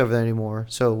troops over there anymore.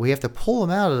 So we have to pull them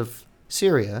out of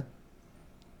Syria.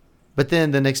 But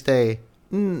then the next day,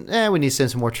 we need to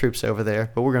send some more troops over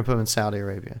there. But we're going to put them in Saudi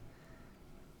Arabia.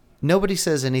 Nobody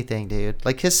says anything, dude.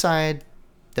 Like his side,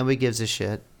 nobody gives a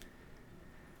shit.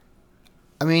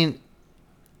 I mean,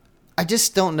 I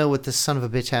just don't know what this son of a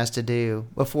bitch has to do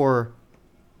before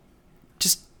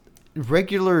just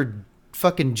regular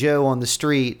fucking Joe on the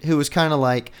street who was kind of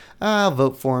like, I'll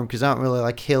vote for him because I don't really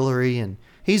like Hillary and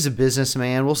he's a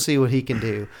businessman. We'll see what he can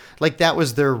do. Like that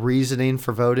was their reasoning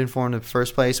for voting for him in the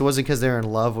first place. It wasn't because they're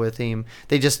in love with him.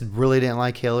 They just really didn't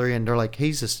like Hillary and they're like,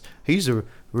 he's a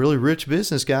really rich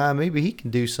business guy. Maybe he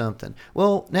can do something.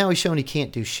 Well, now he's shown he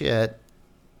can't do shit.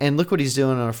 And look what he's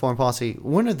doing on our foreign policy.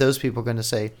 When are those people going to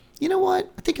say, you know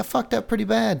what? I think I fucked up pretty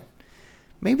bad.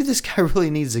 Maybe this guy really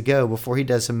needs to go before he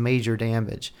does some major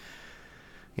damage.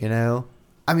 You know?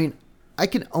 I mean, I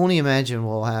can only imagine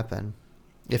what will happen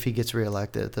if he gets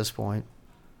reelected at this point.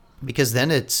 Because then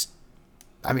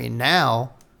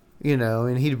now, you know,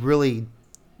 and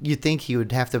you'd think he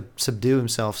would have to subdue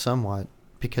himself somewhat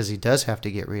because he does have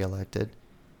to get reelected.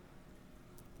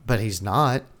 But he's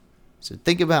not. So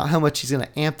think about how much he's going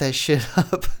to amp that shit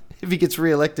up if he gets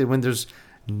reelected when there's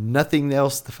nothing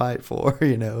else to fight for,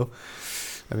 you know?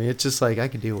 I mean, it's just like, I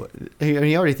can do what...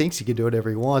 he already thinks he can do whatever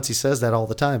he wants. He says that all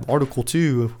the time. Article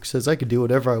 2 says I can do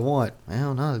whatever I want.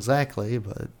 Well, not exactly,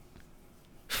 but...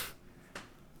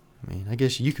 I mean, I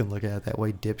guess you can look at it that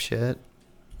way, dipshit.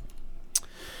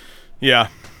 Yeah.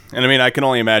 And I mean, I can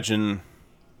only imagine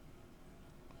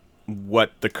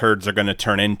what the Kurds are going to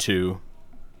turn into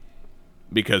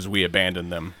because we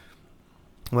abandoned them.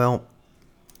 Well,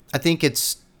 I think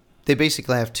they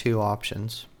basically have two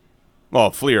options.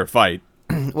 Well, flee or fight.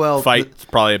 Well, fight's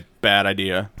probably a bad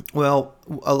idea. Well,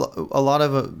 a lot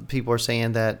of people are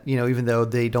saying that, you know, even though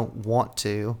they don't want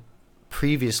to,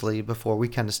 previously, before we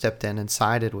kind of stepped in and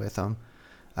sided with them,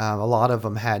 a lot of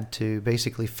them had to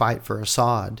basically fight for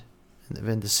Assad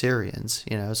and the Syrians,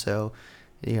 you know, so,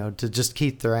 you know, to just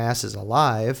keep their asses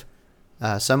alive.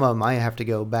 Some of them might have to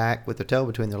go back with their tail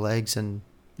between their legs and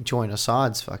join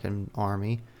Assad's fucking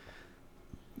army,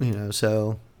 you know,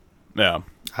 so... Yeah.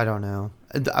 I don't know.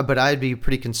 But I'd be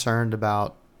pretty concerned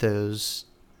about those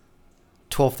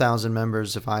 12,000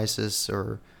 members of ISIS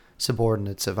or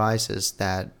subordinates of ISIS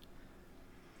that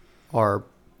are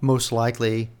most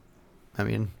likely, I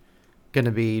mean, going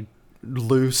to be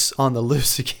on the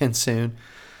loose again soon.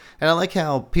 And I like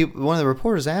how one of the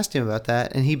reporters asked him about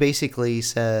that, and he basically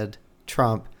said,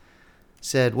 Trump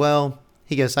said, well,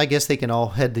 he goes, I guess they can all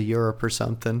head to Europe or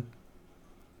something.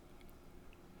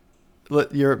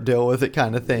 Let Europe deal with it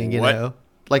kind of thing, you know?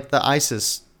 Like the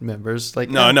ISIS members. Like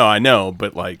No, I know,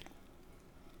 but like...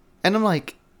 And I'm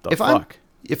like, if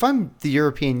I'm the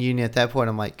European Union at that point,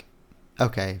 I'm like,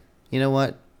 okay, you know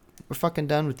what? We're fucking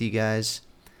done with you guys.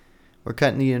 We're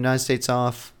cutting the United States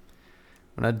off.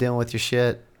 We're not dealing with your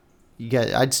shit.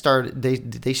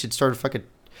 They should start a fucking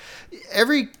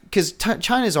because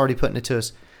China's already putting it to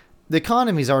us. The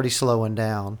economy's already slowing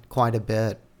down quite a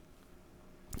bit,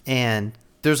 and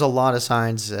there's a lot of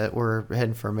signs that we're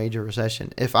heading for a major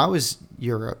recession. If I was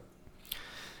Europe,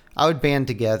 I would band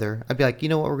together. I'd be like, you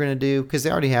know what we're going to do? Because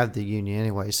they already have the union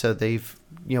anyway, so they've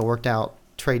worked out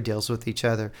trade deals with each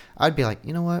other. I'd be like,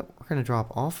 you know what? We're going to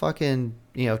drop all fucking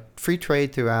free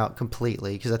trade throughout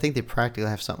completely, because I think they practically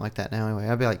have something like that now anyway.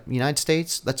 I'd be like, United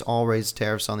States, let's all raise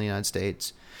tariffs on the United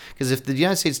States, because if the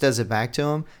United States does it back to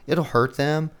them, it'll hurt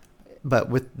them. But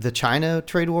with the China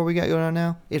trade war we got going on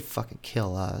now, it'd fucking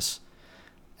kill us.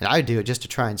 And I'd do it just to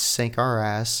try and sink our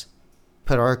ass,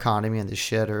 put our economy in the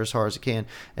shitter as hard as it can.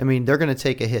 I mean, they're going to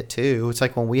take a hit too. It's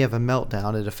like when we have a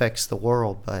meltdown, it affects the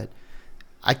world. But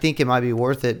I think it might be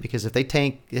worth it, because if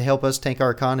they help us tank our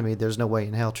economy, there's no way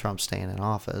in hell Trump's staying in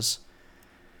office.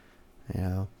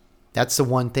 That's the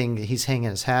one thing that he's hanging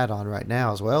his hat on right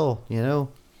now as well.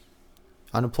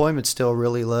 Unemployment's still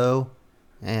really low,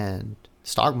 and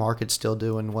stock market's still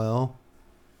doing well.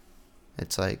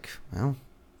 It's like, well,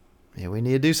 yeah, we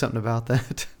need to do something about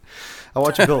that. I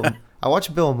watch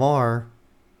Bill Maher,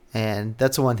 and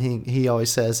that's the one thing he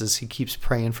always says is he keeps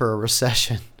praying for a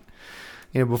recession,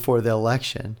 before the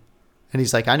election. And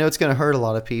he's like, I know it's going to hurt a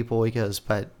lot of people, he goes,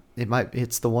 but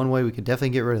it's the one way we could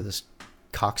definitely get rid of this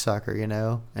cocksucker,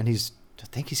 And I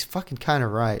think he's fucking kind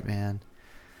of right, man.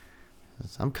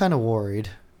 I'm kind of worried,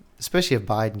 especially if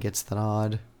Biden gets the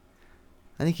nod.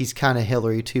 I think he's kind of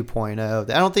Hillary 2.0.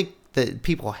 I don't think that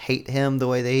people hate him the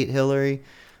way they hate Hillary,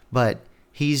 but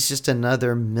he's just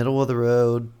another middle of the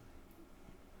road,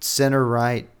 center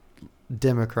right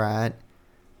Democrat,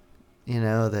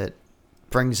 that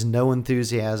brings no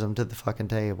enthusiasm to the fucking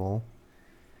table.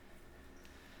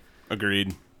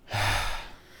 Agreed.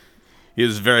 He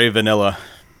is very vanilla.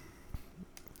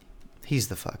 He's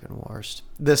the fucking worst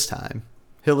this time.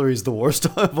 Hillary's the worst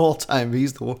of all time.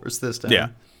 He's the worst this time. Yeah.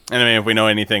 And I mean, if we know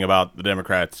anything about the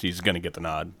Democrats, he's going to get the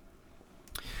nod.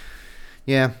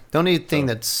 Yeah. The only thing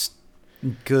that's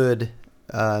good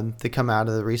to come out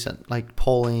of the recent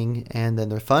polling and then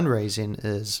their fundraising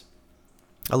is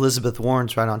Elizabeth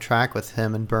Warren's right on track with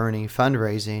him and Bernie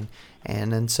fundraising.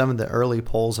 And in some of the early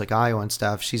polls like Iowa and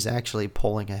stuff, she's actually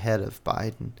polling ahead of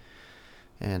Biden.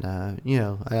 And,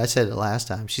 I said it last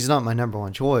time, she's not my number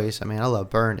one choice. I mean, I love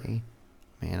Bernie.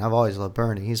 I've always loved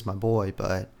Bernie. He's my boy,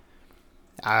 but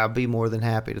I'll be more than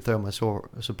happy to throw my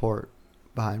support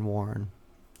behind Warren.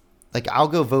 I'll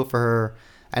go vote for her,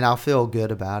 and I'll feel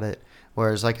good about it.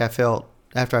 Whereas, I felt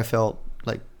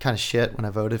kind of shit when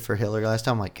I voted for Hillary last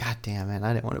time. I'm like, God damn, man,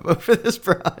 I didn't want to vote for this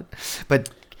broad.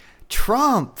 But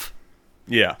Trump.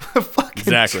 Yeah. Fucking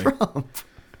exactly. Trump.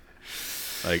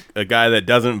 A guy that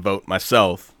doesn't vote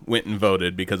myself went and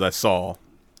voted because I saw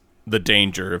the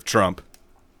danger of Trump.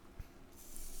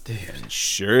 Dude. And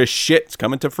sure as shit, it's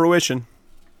coming to fruition.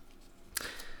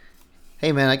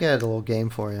 Hey, man, I got a little game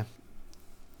for you.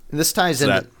 This ties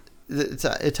in.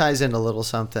 It ties in a little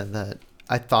something that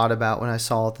I thought about when I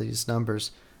saw these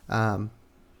numbers.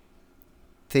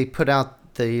 They put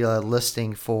out the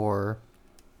listing for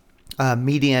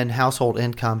median household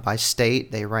income by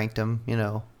state. They ranked them,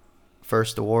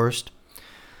 first to worst.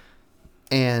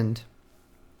 And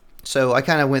so I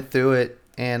kind of went through it,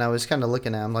 and I was kind of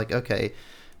looking at them like, okay,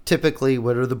 typically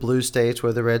what are the blue states, what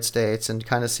are the red states, and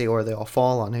kind of see where they all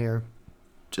fall on here,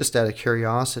 just out of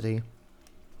curiosity.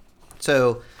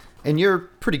 So, and you're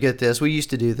pretty good at this. We used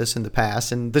to do this in the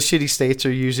past, and the shitty states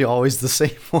are usually always the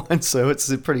same one, so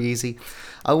it's pretty easy.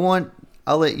 I'll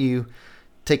let you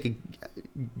take a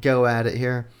go at it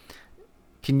here.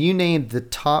 Can you name the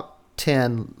top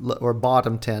 10, or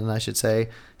bottom 10, I should say,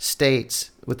 states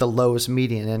with the lowest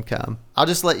median income? I'll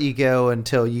just let you go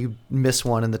until you miss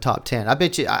one in the top 10. I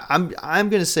bet you, I'm going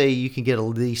to say you can get at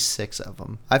least 6 of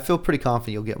them. I feel pretty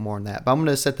confident you'll get more than that, but I'm going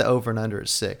to set the over and under at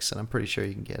 6, and I'm pretty sure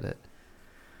you can get it.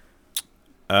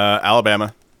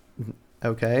 Alabama.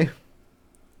 Okay.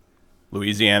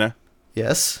 Louisiana.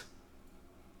 Yes.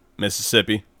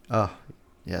 Mississippi. Oh,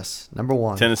 yes. Number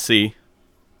 1. Tennessee.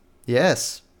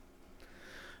 Yes.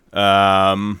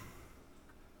 Let's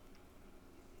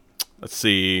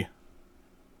see.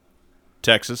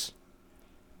 Texas.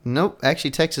 Nope.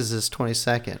 Actually, Texas is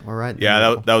 22nd. We're right.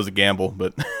 Yeah, that was a gamble,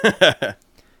 but.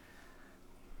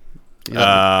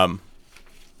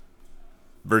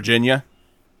 Virginia.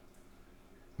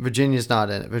 Virginia's not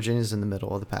in it. Virginia's in the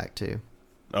middle of the pack too.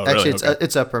 Oh, actually, really?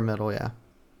 it's upper middle. Yeah.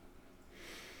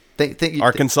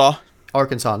 Arkansas.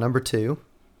 Arkansas, number 2.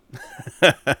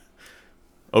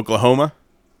 Oklahoma.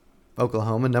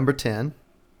 Oklahoma, number 10.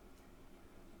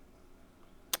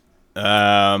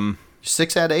 Um,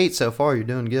 6 out of 8 so far. You're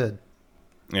doing good.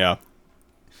 yeah.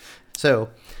 So,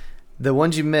 the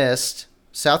ones you missed,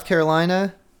 South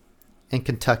Carolina and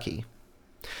Kentucky.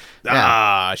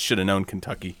 Now, I should have known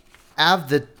Kentucky.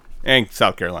 Out And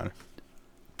South Carolina.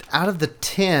 of the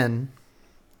 10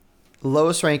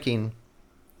 lowest ranking,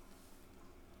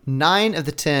 9 of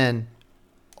the 10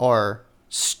 are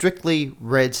strictly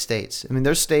red states. I mean,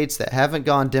 there's states that haven't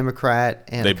gone Democrat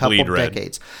in They a couple bleed of red.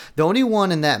 decades. The only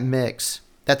one in that mix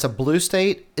that's a blue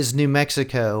state is New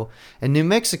Mexico. And New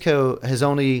Mexico has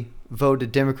only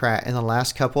voted Democrat in the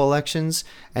last couple elections,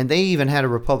 and they even had a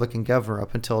Republican governor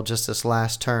up until just this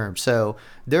last term. So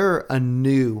they're a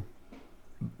new,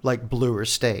 like, bluer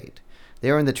state.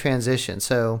 They're in the transition.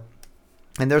 So,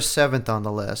 and they're 7th on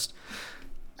the list.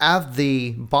 Out of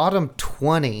the bottom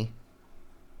 20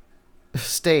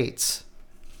 states,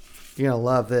 you're going to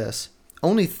love this,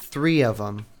 only 3 of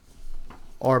them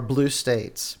are blue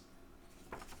states.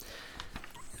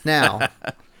 Now,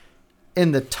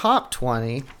 in the top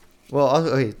 20,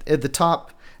 at the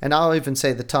top, and I'll even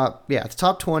say the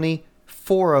top 20,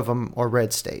 4 of them are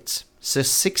red states. So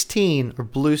 16 are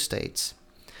blue states.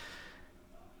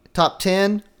 Top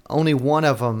 10, only 1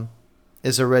 of them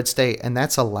is a red state, and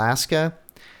that's Alaska.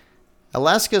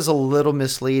 Alaska is a little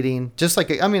misleading. Just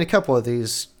like, I mean, a couple of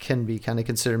these can be kind of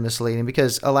considered misleading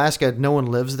because Alaska, no one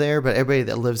lives there, but everybody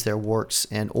that lives there works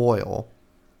in oil,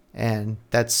 and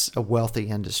that's a wealthy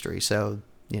industry. So,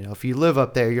 you know, if you live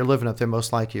up there, you're living up there,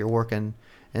 most likely you're working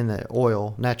in the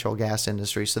oil, natural gas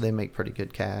industry, so they make pretty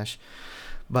good cash.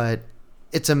 But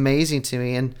it's amazing to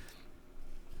me, and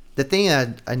the thing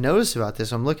I noticed about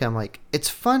this, I'm like, it's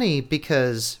funny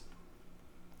because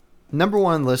number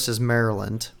 1 on the list is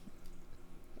Maryland,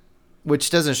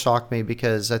 which doesn't shock me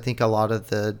because I think a lot of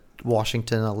the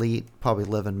Washington elite probably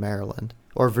live in Maryland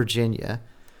or Virginia.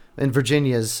 And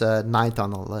Virginia's 9th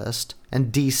on the list.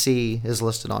 And D.C. is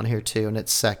listed on here too, and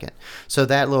it's 2nd. So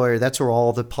that's where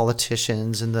all the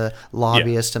politicians and the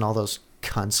lobbyists and all those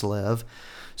cunts live.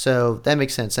 So that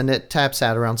makes sense. And it taps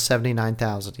out around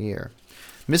 $79,000 a year.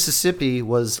 Mississippi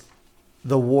was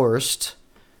the worst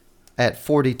at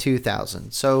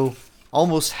 $42,000. So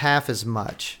almost half as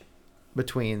much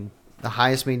between the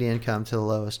highest median income to the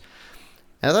lowest.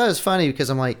 And I thought it was funny because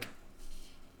I'm like,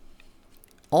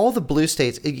 all the blue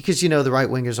states, because, you know, the right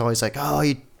wingers are always like, oh,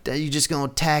 you just going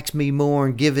to tax me more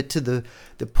and give it to the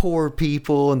poor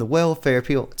people and the welfare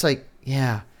people. It's like,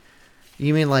 yeah.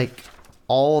 You mean like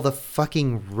all the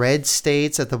fucking red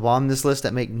states at the bottom of this list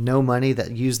that make no money,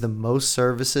 that use the most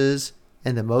services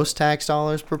and the most tax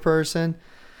dollars per person?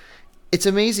 It's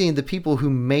amazing the people who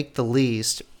make the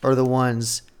least are the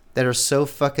ones that are so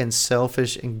fucking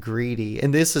selfish and greedy.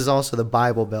 And this is also the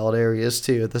Bible Belt areas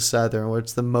too, the southern, where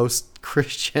it's the most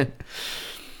Christian.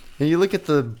 And you look at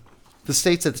the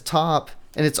states at the top,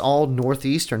 and it's all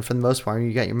northeastern for the most part.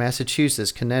 You got your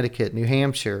Massachusetts, Connecticut, New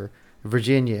Hampshire,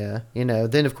 Virginia, you know.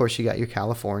 Then of course you got your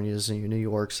Californias and your New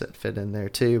Yorks that fit in there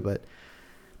too. But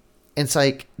it's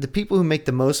like the people who make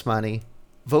the most money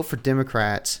vote for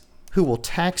Democrats, who will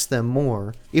tax them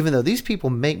more, even though these people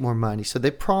make more money. So they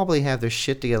probably have their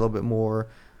shit together a little bit more,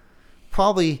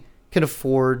 probably can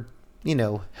afford, you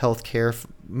know, health care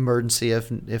emergency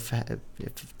if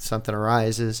something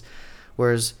arises,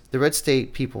 whereas the red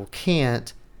state people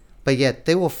can't, but yet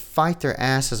they will fight their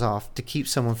asses off to keep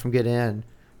someone from getting in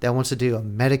that wants to do a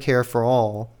Medicare for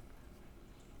all,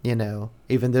 you know,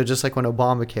 even though just like when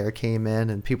Obamacare came in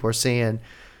and people are saying,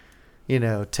 you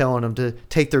know, telling them to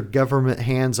take their government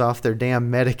hands off their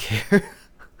damn Medicare,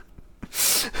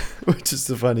 which is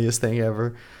the funniest thing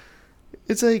ever.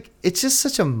 It's like, it's just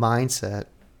such a mindset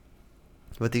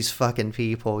with these fucking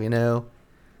people, you know?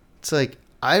 It's like,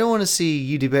 I don't want to see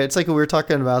you debate. It's like we were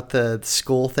talking about the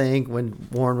school thing when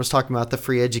Warren was talking about the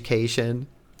free education,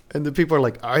 and the people are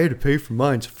like, I had to pay for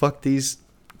mine, so fuck these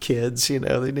kids, you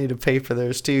know, they need to pay for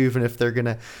theirs too, even if they're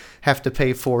gonna have to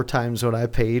pay 4 times what I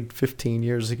paid 15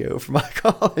 years ago for my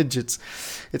college. It's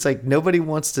like nobody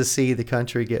wants to see the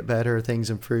country get better,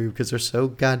 things improve, because they're so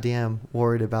goddamn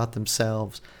worried about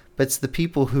themselves. But it's the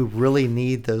people who really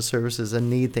need those services and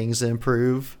need things to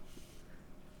improve,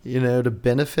 you know, to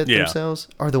benefit themselves,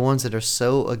 are the ones that are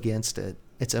so against it.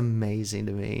 It's amazing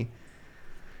to me.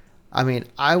 I mean,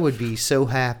 I would be so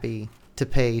happy to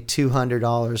pay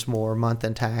 $200 more a month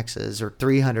in taxes or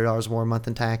 $300 more a month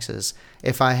in taxes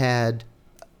if I had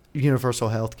universal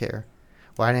health care,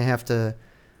 where I didn't have to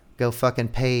go fucking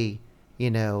pay,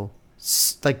 you know,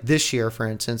 like this year, for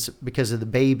instance, because of the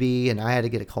baby, and I had to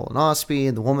get a colonoscopy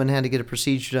and the woman had to get a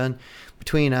procedure done.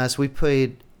 Between us, we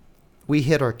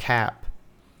hit our cap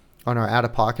on our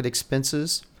out-of-pocket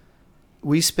expenses,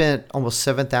 we spent almost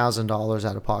 $7,000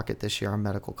 out of pocket this year on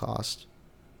medical costs.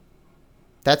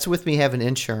 That's with me having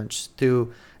insurance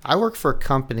through. I work for a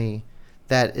company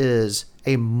that is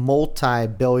a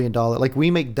multi-billion dollar. Like, we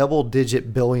make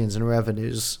double-digit billions in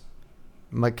revenues.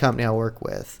 My company I work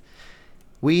with,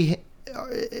 we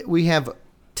have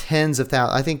tens of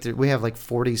thousands. I think that we have like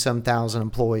 40-some thousand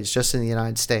employees just in the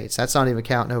United States. That's not even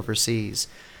counting overseas.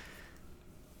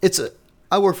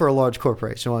 I work for a large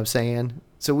corporation. You know what I'm saying?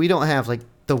 So we don't have like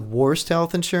the worst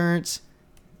health insurance.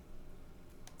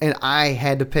 And I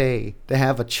had to pay to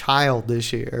have a child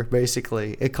this year.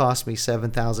 Basically, it cost me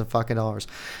 $7,000 fucking dollars.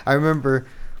 I remember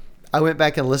I went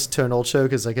back and listened to an old show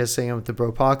because, like I was saying with the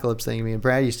Bropocalypse thing, me and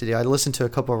Brad used to do. I listened to a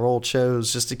couple of old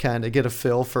shows just to kind of get a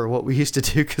feel for what we used to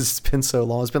do because it's been so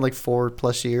long. It's been like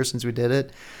 4+ years since we did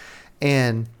it.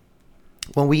 And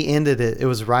when we ended it, it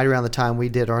was right around the time we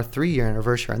did our 3-year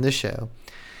anniversary on this show.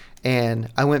 And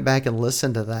I went back and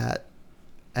listened to that,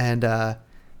 and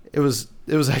it was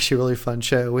actually a really fun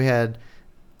show. We had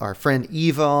our friend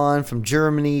Eva on from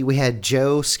Germany. We had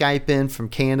Joe Skype in from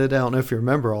Canada. I don't know if you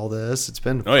remember all this. It's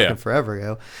been forever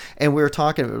ago. And we were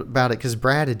talking about it because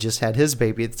Brad had just had his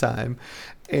baby at the time.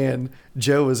 And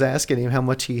Joe was asking him how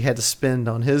much he had to spend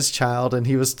on his child. And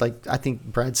he was like, I think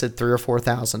Brad said $3,000 or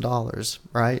 $4,000,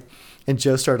 right? And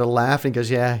Joe started laughing. He goes,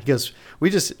 yeah. He goes,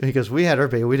 we had our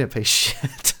baby. We didn't pay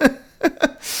shit.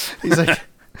 He's like,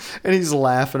 and he's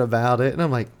laughing about it. And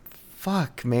I'm like,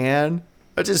 fuck, man.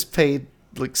 I just paid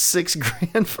like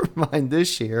 $6,000 for mine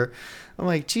this year. I'm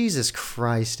like, Jesus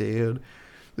Christ, dude.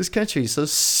 This country is so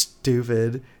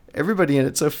stupid. Everybody in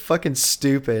it's so fucking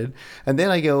stupid. And then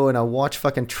I go and I watch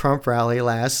fucking Trump rally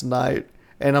last night,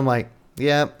 and I'm like,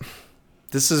 yeah,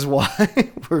 this is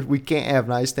why we can't have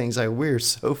nice things. Like, we're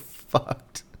so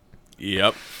fucked.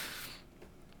 Yep.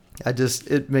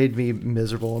 It made me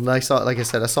miserable. And I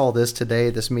saw this today,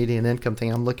 this median income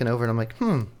thing. I'm looking over and I'm like,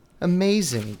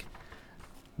 amazing.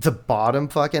 The bottom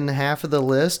fucking half of the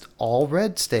list, all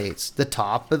red states. The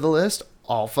top of the list,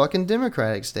 all fucking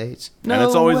Democratic states. No and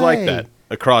it's always way. like that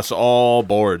across all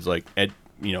boards. Like,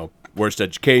 worst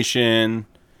education.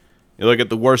 You look at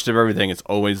the worst of everything, it's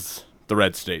always the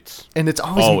red states. And it's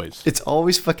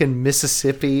always fucking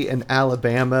Mississippi and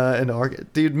Alabama and Arkansas.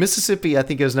 Dude, Mississippi, I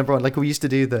think it was number one. Like, we used to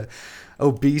do the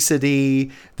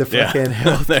obesity, the fucking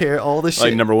healthcare, all the shit.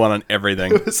 Like, number one on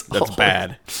everything. That's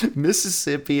bad.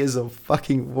 Mississippi is the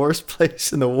fucking worst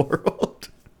place in the world.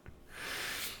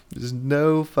 There's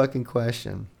no fucking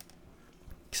question.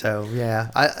 So, yeah,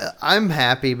 I'm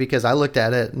happy because I looked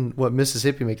at it and what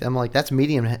Mississippi makes. I'm like, that's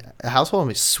median household. I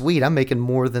mean, sweet. I'm making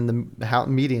more than the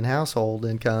median household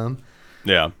income.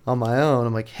 Yeah. On my own.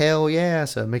 I'm like, hell yeah.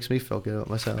 So it makes me feel good about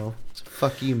myself. So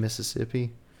fuck you,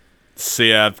 Mississippi.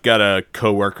 See, I've got a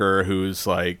coworker who's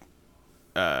like,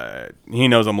 he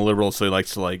knows I'm a liberal, so he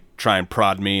likes to like try and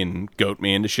prod me and goat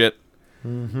me into shit.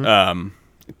 Mm-hmm.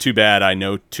 Too bad I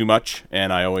know too much,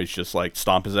 and I always just like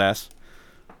stomp his ass.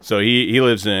 So he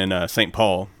lives in St.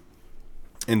 Paul,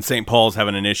 and St. Paul's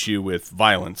having an issue with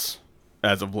violence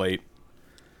as of late.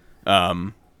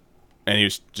 And he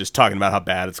was just talking about how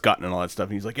bad it's gotten and all that stuff.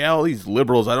 And he's like, yeah, all these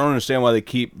liberals, I don't understand why they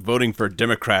keep voting for a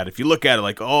Democrat. If you look at it,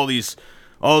 like all these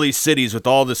cities with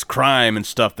all this crime and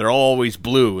stuff, they're always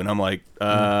blue. And I'm like,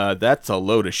 that's a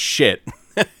load of shit.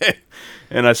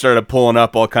 And I started pulling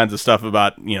up all kinds of stuff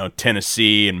about,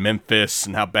 Tennessee and Memphis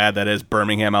and how bad that is,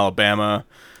 Birmingham, Alabama.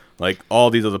 Like, all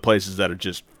these other places that are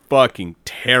just fucking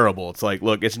terrible. It's like,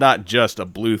 look, it's not just a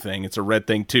blue thing. It's a red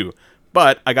thing, too.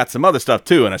 But I got some other stuff,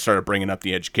 too, and I started bringing up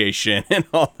the education and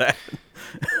all that.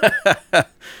 And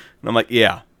I'm like,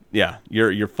 yeah,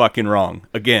 you're fucking wrong.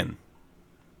 Again.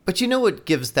 But you know what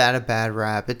gives that a bad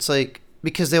rap? It's like,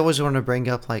 because they always want to bring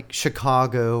up, like,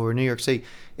 Chicago or New York City.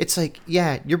 It's like,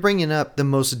 yeah, you're bringing up the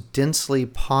most densely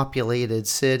populated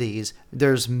cities.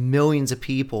 There's millions of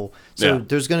people. So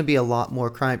there's going to be a lot more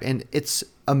crime. And it's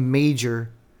a major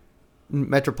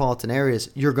metropolitan areas.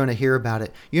 You're going to hear about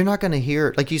it. You're not going to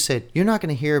hear, like you said, you're not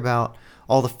going to hear about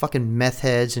all the fucking meth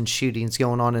heads and shootings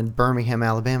going on in Birmingham,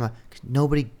 Alabama.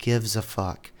 Nobody gives a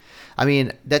fuck. I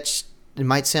mean, it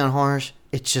might sound harsh.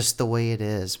 It's just the way it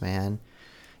is, man.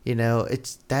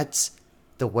 That's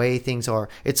the way things are.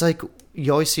 It's like you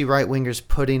always see right-wingers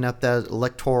putting up that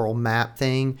electoral map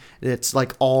thing. It's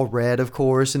like all red, of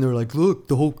course, and they're like, look,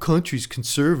 the whole country's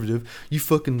conservative. You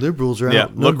fucking liberals are out. Yeah,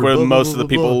 look where most of the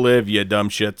people live, you dumb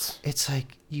shits. It's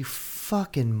like, you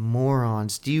fucking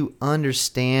morons. Do you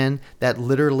understand that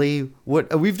literally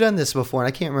what we've done this before, and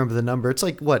I can't remember the number. It's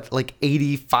like what, like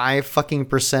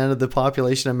 85% of the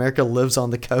population of America lives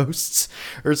on the coasts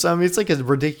or something. It's like a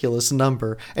ridiculous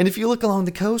number. And if you look along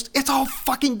the coast, it's all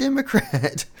fucking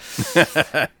Democrat.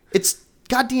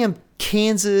 goddamn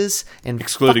Kansas and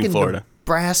excluding fucking Florida.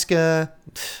 Nebraska.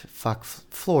 Fuck,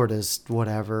 Florida's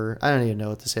whatever. I don't even know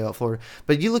what to say about Florida.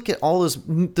 But you look at all those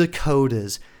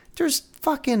Dakotas. There's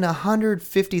fucking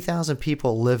 150,000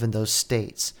 people live in those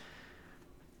states.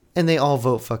 And they all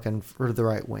vote fucking for the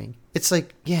right wing. It's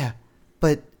like, yeah,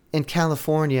 but in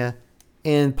California,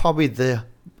 in probably the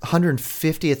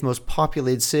 150th most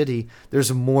populated city,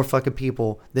 there's more fucking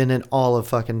people than in all of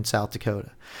fucking South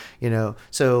Dakota. You know?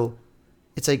 So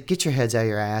it's like, get your heads out of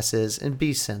your asses and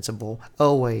be sensible.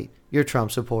 Oh, wait, you're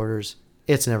Trump supporters.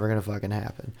 It's never going to fucking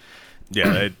happen.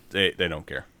 Yeah, they don't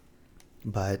care.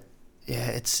 But, yeah,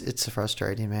 it's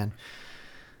frustrating, man.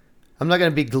 I'm not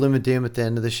going to be gloom and doom at the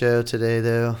end of the show today,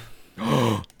 though.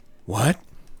 What?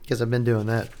 Because I've been doing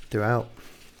that throughout.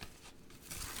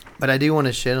 But I do want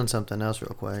to shit on something else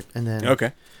real quick. And then,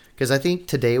 Okay. Because I think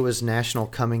today was National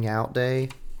Coming Out Day.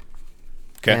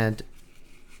 Okay. And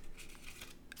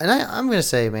I'm going to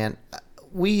say, man,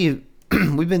 we've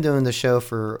been doing the show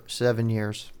for 7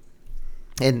 years.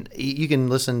 And you can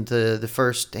listen to the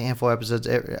first handful of episodes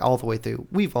all the way through.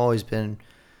 We've always been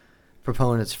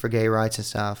proponents for gay rights and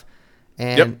stuff.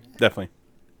 And yep, definitely.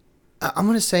 I'm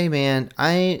going to say, man,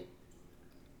 I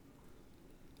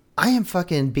am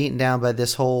fucking beaten down by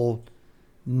this whole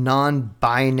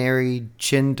non-binary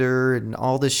gender and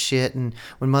all this shit. And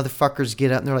when motherfuckers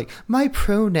get up and they're like, my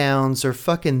pronouns are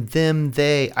fucking them,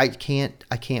 they. I can't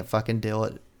fucking do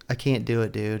it. I can't do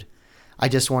it, dude. I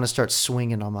just want to start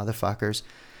swinging on motherfuckers.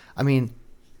 I mean,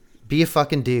 be a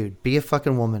fucking dude. Be a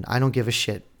fucking woman. I don't give a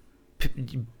shit.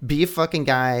 Be a fucking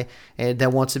guy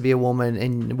that wants to be a woman,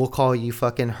 and we'll call you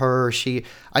fucking her or she.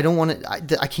 I don't want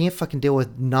to. I can't fucking deal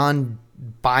with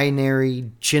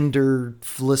non-binary,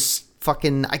 genderless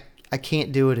fucking. I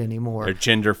can't do it anymore. They're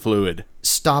gender fluid.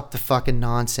 Stop the fucking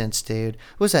nonsense, dude.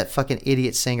 What was that fucking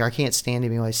idiot singer? I can't stand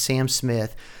him anyway. Sam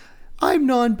Smith. I'm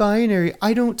non-binary.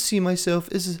 I don't see myself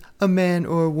as a man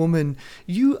or a woman.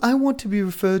 I want to be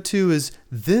referred to as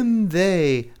them,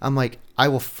 they. I'm like, I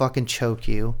will fucking choke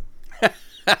you.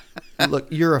 Look,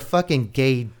 you're a fucking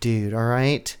gay dude, all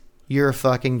right? You're a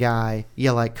fucking guy.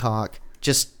 You like cock.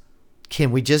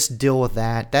 Can we just deal with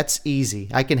that? That's easy.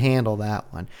 I can handle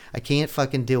that one. I can't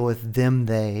fucking deal with them,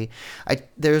 they. I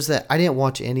didn't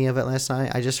watch any of it last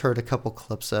night. I just heard a couple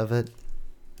clips of it.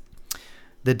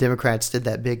 The Democrats did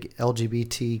that big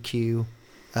LGBTQ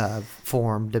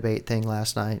forum debate thing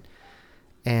last night.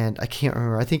 And I can't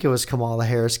remember. I think it was Kamala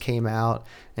Harris came out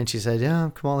and she said,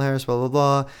 yeah, Kamala Harris, blah, blah,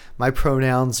 blah. My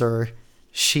pronouns are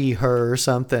she, her, or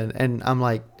something. And I'm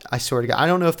like, I swear to God, I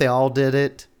don't know if they all did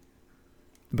it.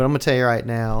 But I'm going to tell you right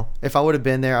now, if I would have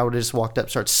been there, I would have just walked up and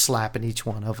started slapping each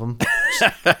one of them.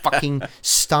 Fucking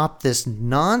stop this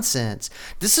nonsense.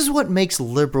 This is what makes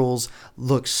liberals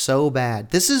look so bad.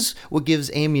 This is what gives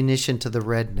ammunition to the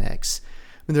rednecks.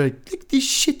 When they're like, look at this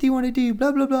shit they want to do,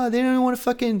 blah, blah, blah. They don't want to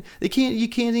fucking, you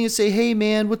can't even say, hey,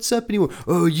 man, what's up anymore?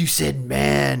 Oh, you said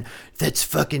man. That's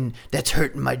hurting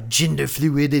my gender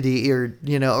fluidity or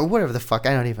whatever the fuck.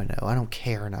 I don't even know. I don't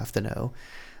care enough to know.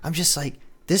 I'm just like,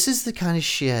 this is the kind of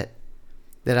shit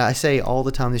that I say all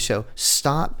the time on the show.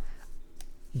 Stop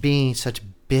being such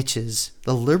bitches.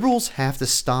 The liberals have to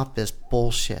stop this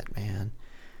bullshit, man.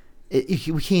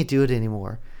 We can't do it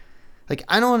anymore. Like,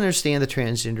 I don't understand the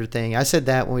transgender thing. I said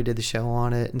that when we did the show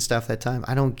on it and stuff that time.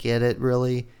 I don't get it,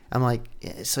 really. I'm like,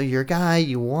 so you're a guy,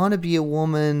 you want to be a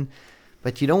woman,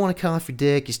 but you don't want to cut off your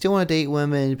dick. You still want to date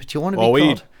women, but you want to be called...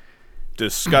 We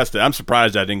discussed it. I'm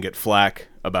surprised I didn't get flack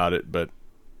about it, but,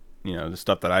 the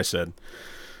stuff that I said.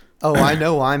 Oh, I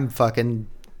know I'm fucking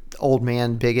old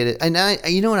man bigoted. And I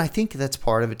think that's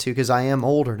part of it, too, because I am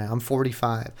older now. I'm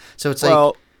 45. So it's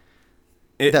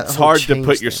it's hard to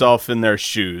put yourself in their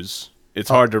shoes. It's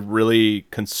hard to really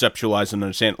conceptualize and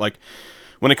understand. Like,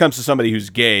 when it comes to somebody who's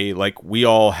gay, like, we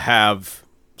all have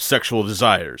sexual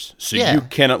desires. So you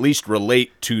can at least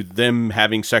relate to them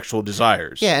having sexual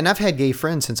desires. Yeah, and I've had gay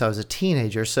friends since I was a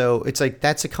teenager. So it's like,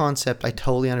 that's a concept I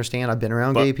totally understand. I've been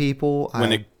around gay people.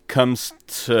 When it comes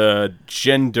to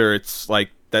gender, it's like,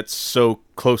 that's so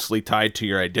closely tied to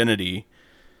your identity.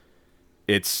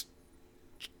 It's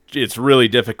really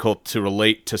difficult to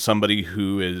relate to somebody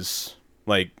who is,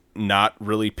 like, not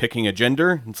really picking a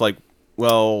gender. It's like,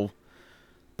 well,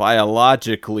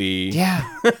 biologically,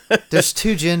 there's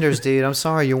two genders, dude. I'm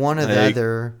sorry, you're one or the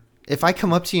other. If I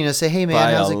come up to you and I say, hey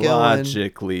man, how's it going?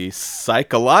 Biologically,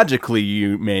 psychologically,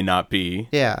 you may not be,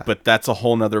 but that's a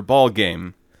whole nother ball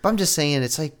game. But I'm just saying,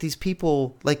 it's like these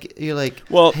people, like, you're like,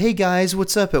 well, hey guys,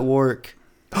 what's up at work?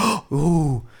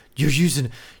 Oh, you're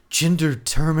using gender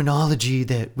terminology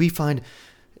that we find.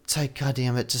 It's like, God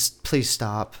damn it, just please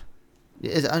stop.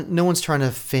 No one's trying to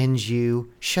offend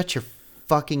you. Shut your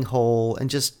fucking hole and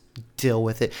just deal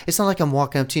with it. It's not like I'm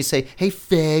walking up to you and say, hey,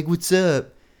 fag, what's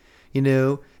up? You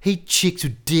know, hey, chicks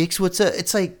with dicks, what's up?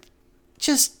 It's like,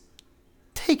 just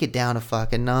take it down a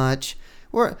fucking notch.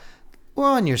 We're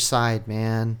on your side,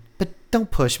 man. But don't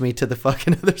push me to the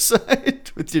fucking other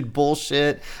side with your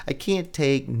bullshit. I can't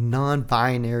take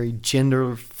non-binary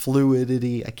gender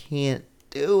fluidity. I can't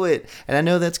do it. And I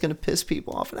know that's going to piss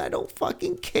people off, and I don't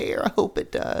fucking care. I hope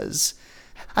it does.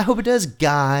 I hope it does,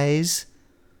 guys.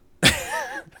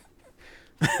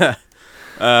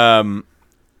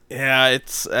 Yeah,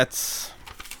 that's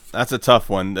a tough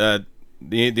one.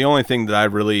 The only thing that I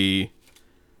really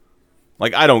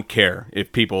like, I don't care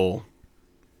if people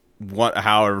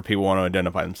however people want to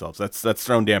identify themselves. That's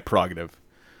their own damn prerogative.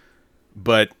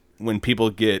 But when people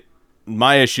get,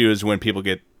 my issue is when people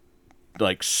get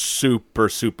like super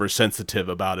sensitive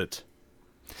about it.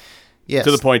 Yes.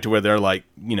 To the point to where they're like,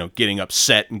 you know, getting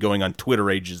upset and going on Twitter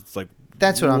rages. It's like,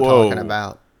 that's what I'm whoa, talking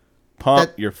about.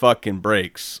 Pump your fucking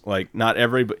brakes. Like, not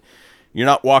everybody, you're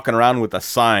not walking around with a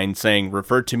sign saying,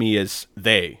 refer to me as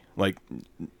they. Like,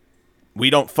 we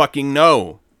don't fucking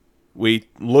know. We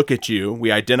look at you,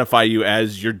 we identify you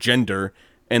as your gender,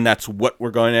 and that's what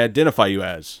we're going to identify you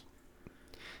as.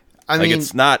 I mean,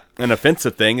 it's not an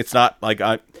offensive thing. It's not like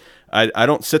I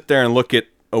don't sit there and look at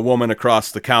a woman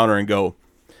across the counter and go,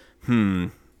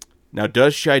 now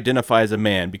does she identify as a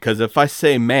man? Because if I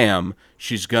say ma'am,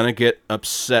 she's going to get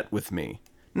upset with me.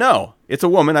 No, it's a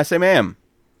woman. I say ma'am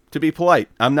to be polite.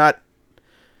 I'm not,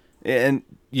 and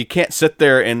you can't sit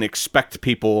there and expect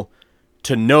people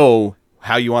to know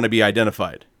how you want to be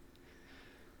identified.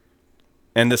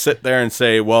 And to sit there and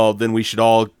say, well, then we should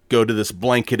all go to this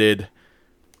blanketed,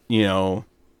 you know,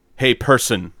 hey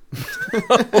person,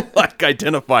 like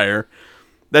identifier.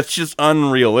 That's just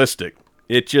unrealistic.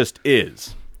 It just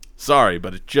is. Sorry,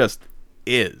 but it just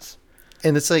is.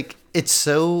 And it's like, it's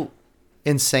so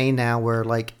insane now where,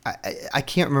 like, I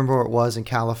can't remember where it was in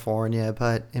California,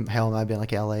 but hell, it might have been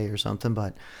like LA or something,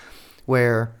 but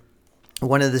where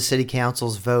one of the city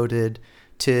councils voted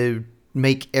to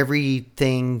make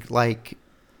everything like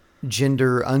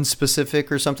gender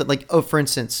unspecific or something. Like, oh, for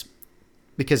instance,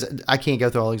 because I can't go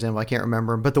through all the examples, I can't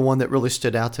remember them, but the one that really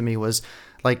stood out to me was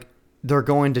like, they're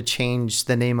going to change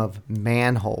the name of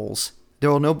manholes. There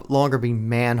will no longer be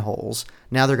manholes.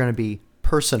 Now they're going to be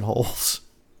person holes.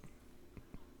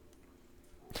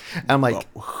 And I'm like,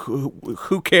 well,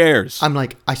 who cares? I'm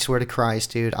like, I swear to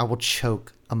Christ, dude, I will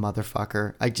choke a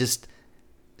motherfucker. I just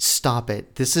stop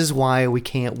it. This is why we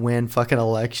can't win fucking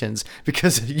elections,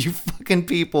 because you fucking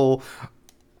people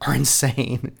are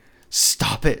insane.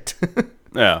 Stop it.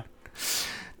 Yeah.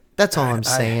 That's all I'm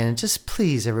saying. Just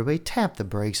please, everybody, tap the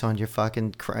brakes on your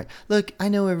fucking cry. Look, I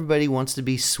know everybody wants to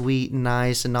be sweet and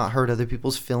nice and not hurt other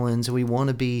people's feelings. And we want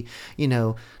to be, you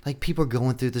know, like, people are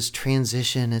going through this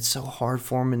transition. It's so hard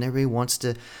for them, and everybody wants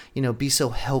to, you know, be so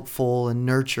helpful and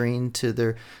nurturing to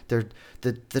the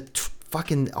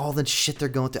fucking all the shit they're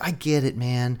going through. I get it,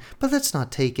 man. But let's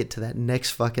not take it to that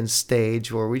next fucking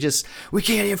stage where we can't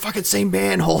even fucking say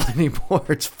manhole anymore.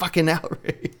 It's fucking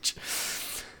outrage.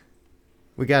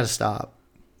 We gotta stop.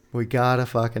 We gotta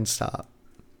fucking stop.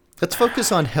 Let's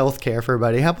focus on healthcare for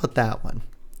everybody. How about that one?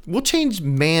 We'll change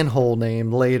manhole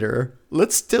name later.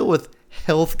 Let's deal with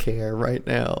healthcare right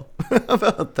now. How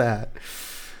about that?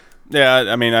 Yeah,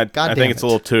 I mean, I think it's a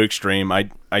little too extreme.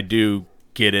 I do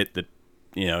get it that,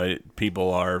 you know,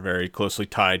 people are very closely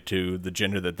tied to the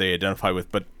gender that they identify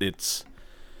with, but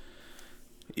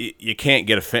you can't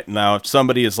get offended. Now, if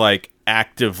somebody is like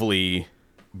actively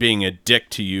being a dick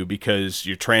to you because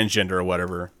you're transgender or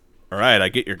whatever, all right, I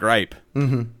get your gripe.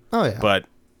 Mm-hmm. Oh, yeah. But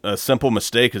a simple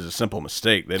mistake is a simple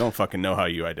mistake. They don't fucking know how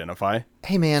you identify.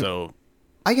 Hey, man. So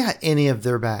I got any of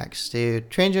their backs, dude.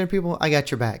 Transgender people, I got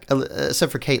your back.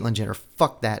 Except for Caitlyn Jenner.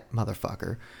 Fuck that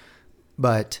motherfucker.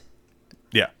 But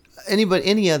yeah,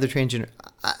 any other transgender,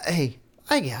 hey,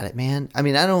 I got it, man. I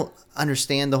mean, I don't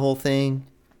understand the whole thing,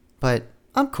 but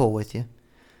I'm cool with you.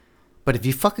 But if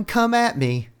you fucking come at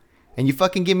me and you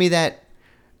fucking give me that,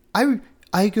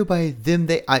 I go by them,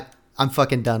 I'm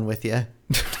fucking done with you.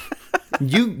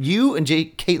 You and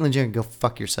Caitlyn Jenner go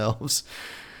fuck yourselves.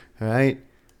 All right?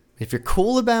 If you're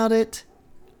cool about it,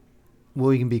 well,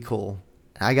 we can be cool.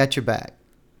 I got your back.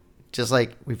 Just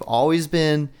like we've always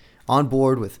been on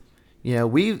board with, you know,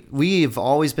 we've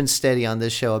always been steady on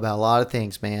this show about a lot of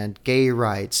things, man. Gay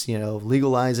rights, you know,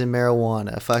 legalizing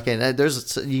marijuana, fucking,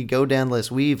 you go down the list.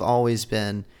 We've always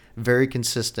been very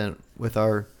consistent with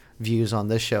our views on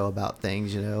this show about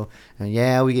things, you know. And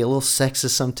yeah, we get a little sexist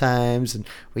sometimes, and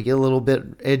we get a little bit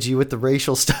edgy with the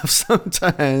racial stuff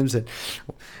sometimes. And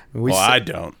I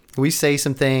don't. We say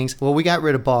some things. Well, we got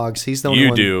rid of Boggs. He's the only You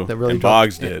one do, that really and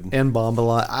Boggs did. And bomb a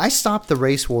lot. I stopped the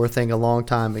race war thing a long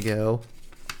time ago.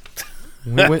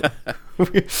 We went,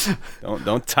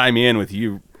 Don't tie me in with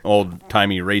you old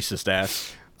timey racist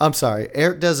ass. I'm sorry.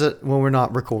 Eric does it when we're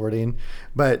not recording,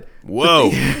 but Whoa,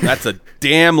 that's a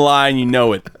damn lie, and you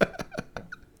know it.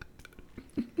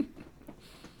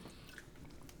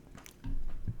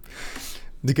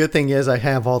 The good thing is I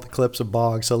have all the clips of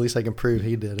Boggs, so at least I can prove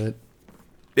he did it.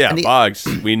 Yeah, Boggs,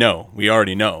 we know. We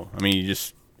already know. I mean, you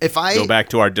just go back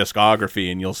to our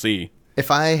discography and you'll see. If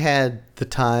I had the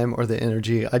time or the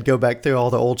energy, I'd go back through all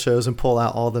the old shows and pull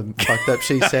out all the fucked up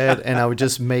shit he said, and I would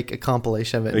just make a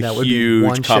compilation of it. And that would be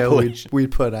one show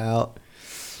we'd put out.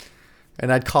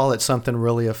 And I'd call it something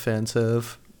really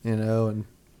offensive, and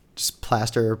just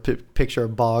plaster a picture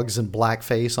of Boggs and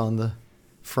blackface on the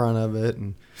front of it.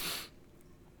 And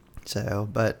so,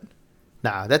 but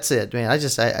nah, that's it, man. I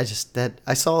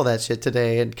saw that shit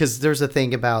today, and because there's a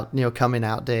thing about coming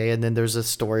out day, and then there's a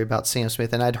story about Sam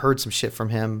Smith, and I'd heard some shit from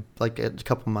him like a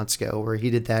couple months ago where he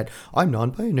did that. I'm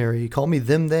non-binary. Call me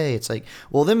them they. It's like,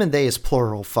 well, them and they is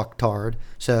plural, fucktard.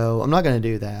 So I'm not gonna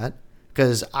do that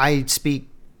because I speak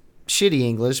shitty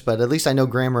English, but at least I know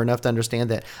grammar enough to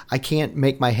understand that I can't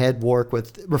make my head work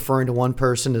with referring to one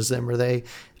person as them or they.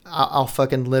 I'll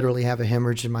fucking literally have a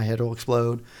hemorrhage and my head will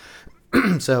explode.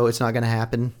 So it's not going to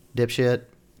happen, dipshit.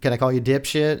 Can I call you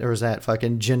dipshit, or is that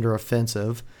fucking gender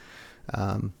offensive?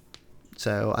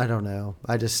 So I don't know.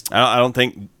 I don't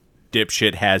think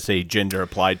dipshit has a gender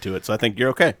applied to it, so I think you're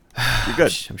okay. You're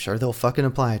good. I'm sure they'll fucking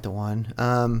apply it to one.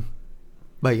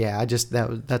 But yeah,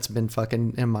 that's been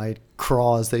fucking in my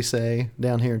craw, as they say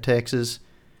down here in Texas.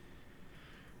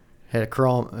 Had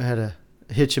a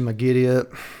hitch in my giddy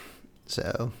up.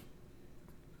 So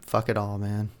fuck it all,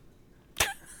 man.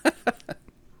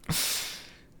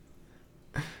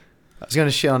 I was going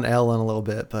to shit on Ellen a little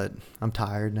bit, but I'm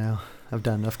tired now. I've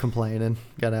done enough complaining.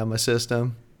 Got out of my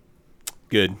system.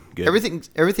 Good.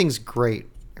 Everything's great.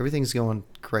 Everything's going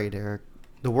great, Eric.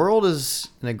 The world is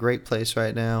in a great place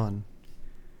right now, and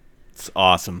it's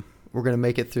awesome. We're going to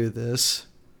make it through this.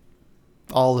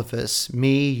 All of us.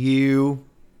 Me, you,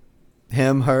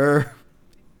 him, her,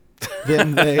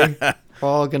 them, they. We're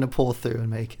all going to pull through and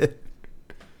make it.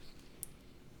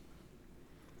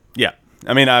 Yeah.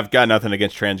 I mean, I've got nothing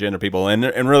against transgender people, and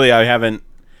really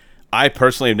I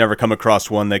personally have never come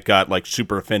across one that got like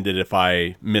super offended if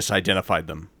I misidentified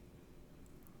them.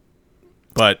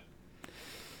 But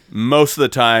most of the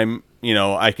time,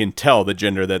 I can tell the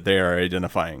gender that they are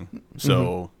identifying.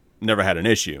 So never had an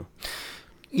issue.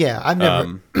 Yeah, I've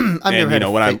never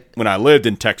when I lived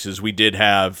in Texas, we did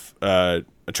have a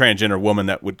transgender woman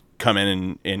that would come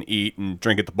in and eat and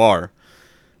drink at the bar.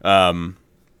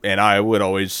 And I would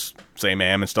always say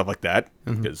ma'am and stuff like that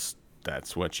because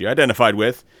that's what she identified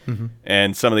with. Mm-hmm.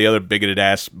 And some of the other bigoted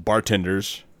ass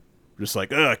bartenders were just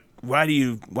like, ugh, why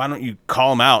don't you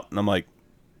call him out? And I'm like,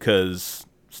 because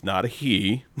it's not a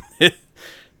he. It's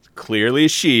clearly a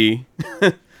she.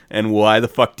 And why the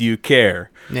fuck do you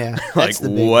care? Yeah. Like,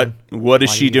 what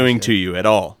is she doing to you at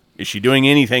all? Is she doing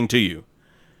anything to you?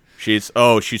 She's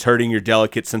hurting your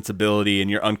delicate sensibility and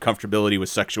your uncomfortability with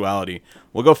sexuality.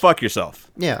 Well, go fuck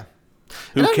yourself. Yeah.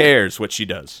 Who cares what she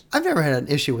does? I've never had an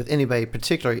issue with anybody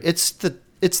particularly. It's the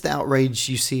outrage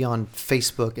you see on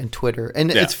Facebook and Twitter.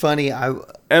 And it's funny.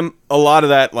 And a lot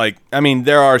of that,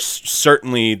 there are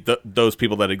certainly those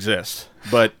people that exist.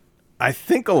 But I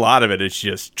think a lot of it is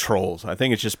just trolls. I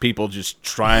think it's just people just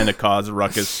trying to cause a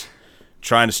ruckus,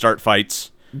 trying to start fights,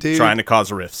 trying to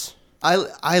cause rifts.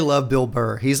 I love Bill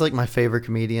Burr. He's like my favorite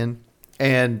comedian.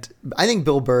 And I think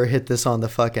Bill Burr hit this on the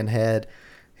fucking head.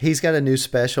 He's got a new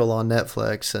special on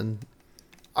Netflix, and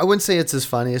I wouldn't say it's his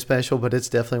funniest special, but it's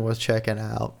definitely worth checking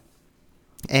out.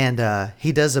 And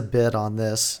he does a bit on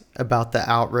this about the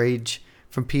outrage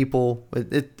from people.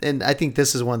 And I think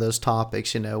this is one of those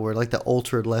topics, where like the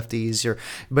ultra lefties,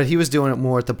 but he was doing it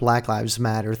more at the Black Lives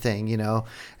Matter thing,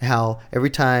 how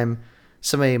every time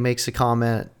somebody makes a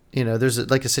comment, there's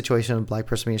a situation of a black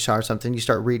person being shot or something, you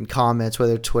start reading comments,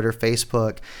 whether Twitter,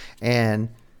 Facebook, and,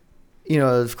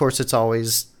 of course it's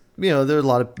always, there are a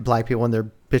lot of black people when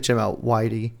they're bitching about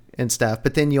whitey and stuff,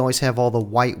 but then you always have all the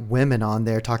white women on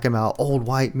there talking about old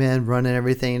white men running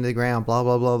everything into the ground, blah,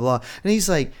 blah, blah, blah. And he's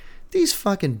like, these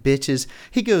fucking bitches.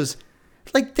 He goes,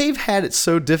 like, they've had it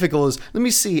so difficult. As, let me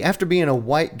see, after being a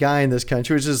white guy in this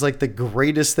country, which is like the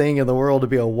greatest thing in the world to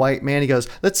be a white man, he goes,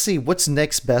 let's see, what's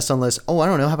next best on this? Oh, I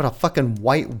don't know, how about a fucking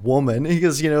white woman? He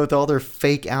goes, with all their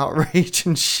fake outrage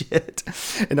and shit,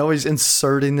 and always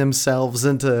inserting themselves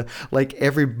into like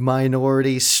every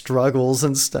minority struggles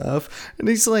and stuff. And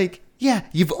he's like, Yeah,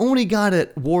 you've only got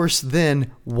it worse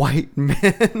than white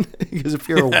men. Because if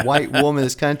you're a white woman in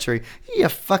this country, you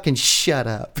fucking shut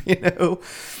up, you know?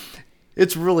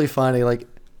 It's really funny. Like,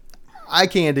 I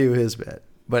can't do his bit,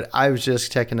 but I was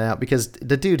just checking it out because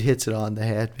the dude hits it on the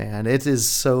head, man. It is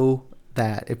so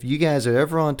that if you guys are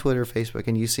ever on Twitter, Facebook,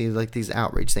 and you see like these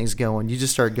outrage things going, you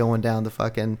just start going down the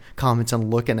fucking comments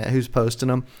and looking at who's posting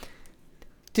them.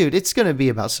 Dude, it's going to be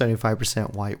about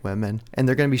 75% white women, and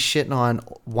they're going to be shitting on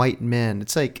white men.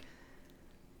 It's like,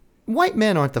 white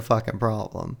men aren't the fucking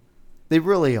problem. They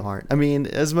really aren't. I mean,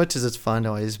 as much as it's fun to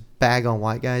always bag on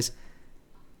white guys,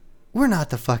 we're not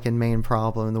the fucking main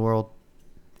problem in the world.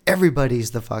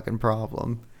 Everybody's the fucking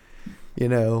problem. You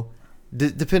know,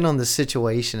 depending on the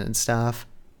situation and stuff,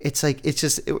 it's like,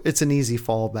 it's an easy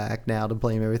fallback now to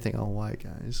blame everything on white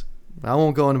guys. I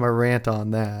won't go into my rant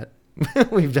on that.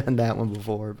 We've done that one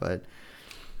before, but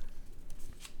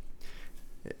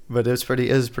it was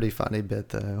pretty funny bit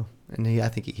though, and I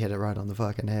think he hit it right on the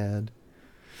fucking head.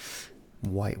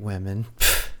 White women,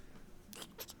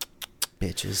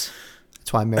 bitches.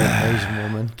 That's why I married an Asian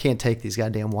woman. Can't take these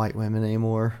goddamn white women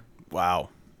anymore. Wow,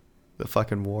 the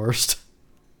fucking worst.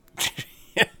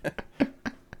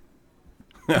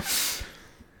 All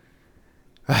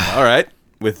right,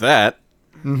 with that.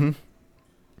 Mm-hmm.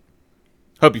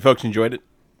 Hope you folks enjoyed it.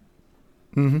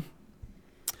 Mm-hmm.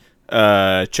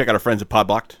 Check out our friends at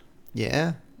Podblocked.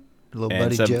 Yeah. Little and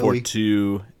buddy Joey.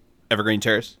 742 Evergreen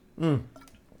Terrace. Mm.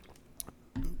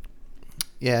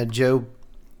 Yeah, Joe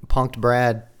punked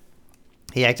Brad.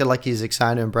 He acted like he's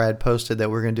excited, and Brad posted that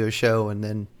we're going to do a show, and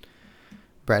then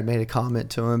Brad made a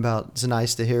comment to him about it's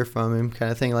nice to hear from him,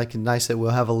 kind of thing, like nice that we'll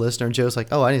have a listener. And Joe's like,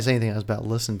 oh, I didn't say anything. I was about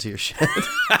listening to your shit.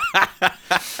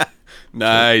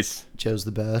 Nice. Joe's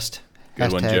the best.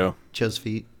 Good one, Joe. Joe's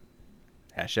feet.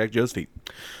 Hashtag Joe's feet.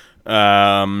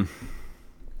 Yeah,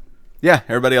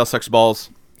 everybody else sucks balls.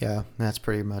 Yeah, that's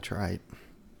pretty much right.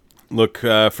 Look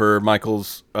for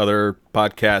Michael's other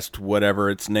podcast, whatever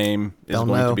its name is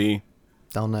going to be.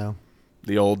 Don't know.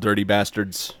 The Old Dirty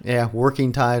Bastards. Yeah,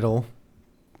 working title.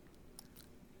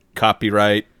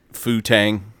 Copyright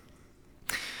Fu-Tang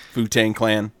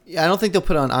Clan. Yeah, I don't think they'll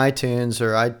put it on iTunes,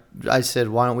 or I said,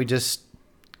 why don't we just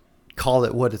call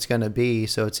it what it's going to be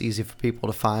so it's easy for people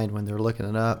to find when they're looking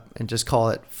it up, and just call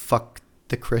it Fuck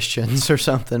the Christians or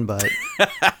something, but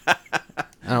I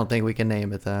don't think we can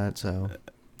name it that, so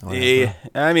whatever. Yeah,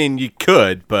 I mean, you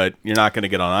could, but you're not going to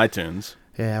get on iTunes.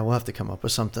 Yeah, we'll have to come up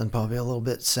with something probably a little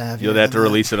bit savvy. You'll have to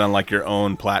release it on like your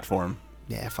own platform.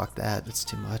 Yeah, fuck that. That's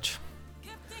too much.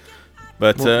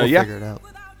 But we'll yeah, figure it out.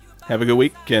 Have a good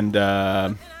week, and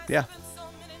yeah.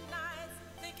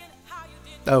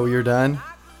 Oh, you're done?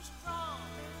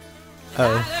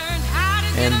 Oh.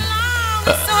 And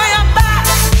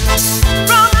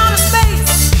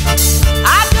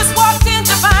I just walked in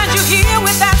to find you here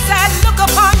with that sad look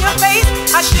upon your face.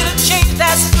 I should have changed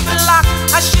that stupid lock.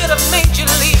 I should have made you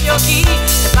leave your key.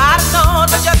 If I'd have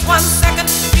known for just 1 second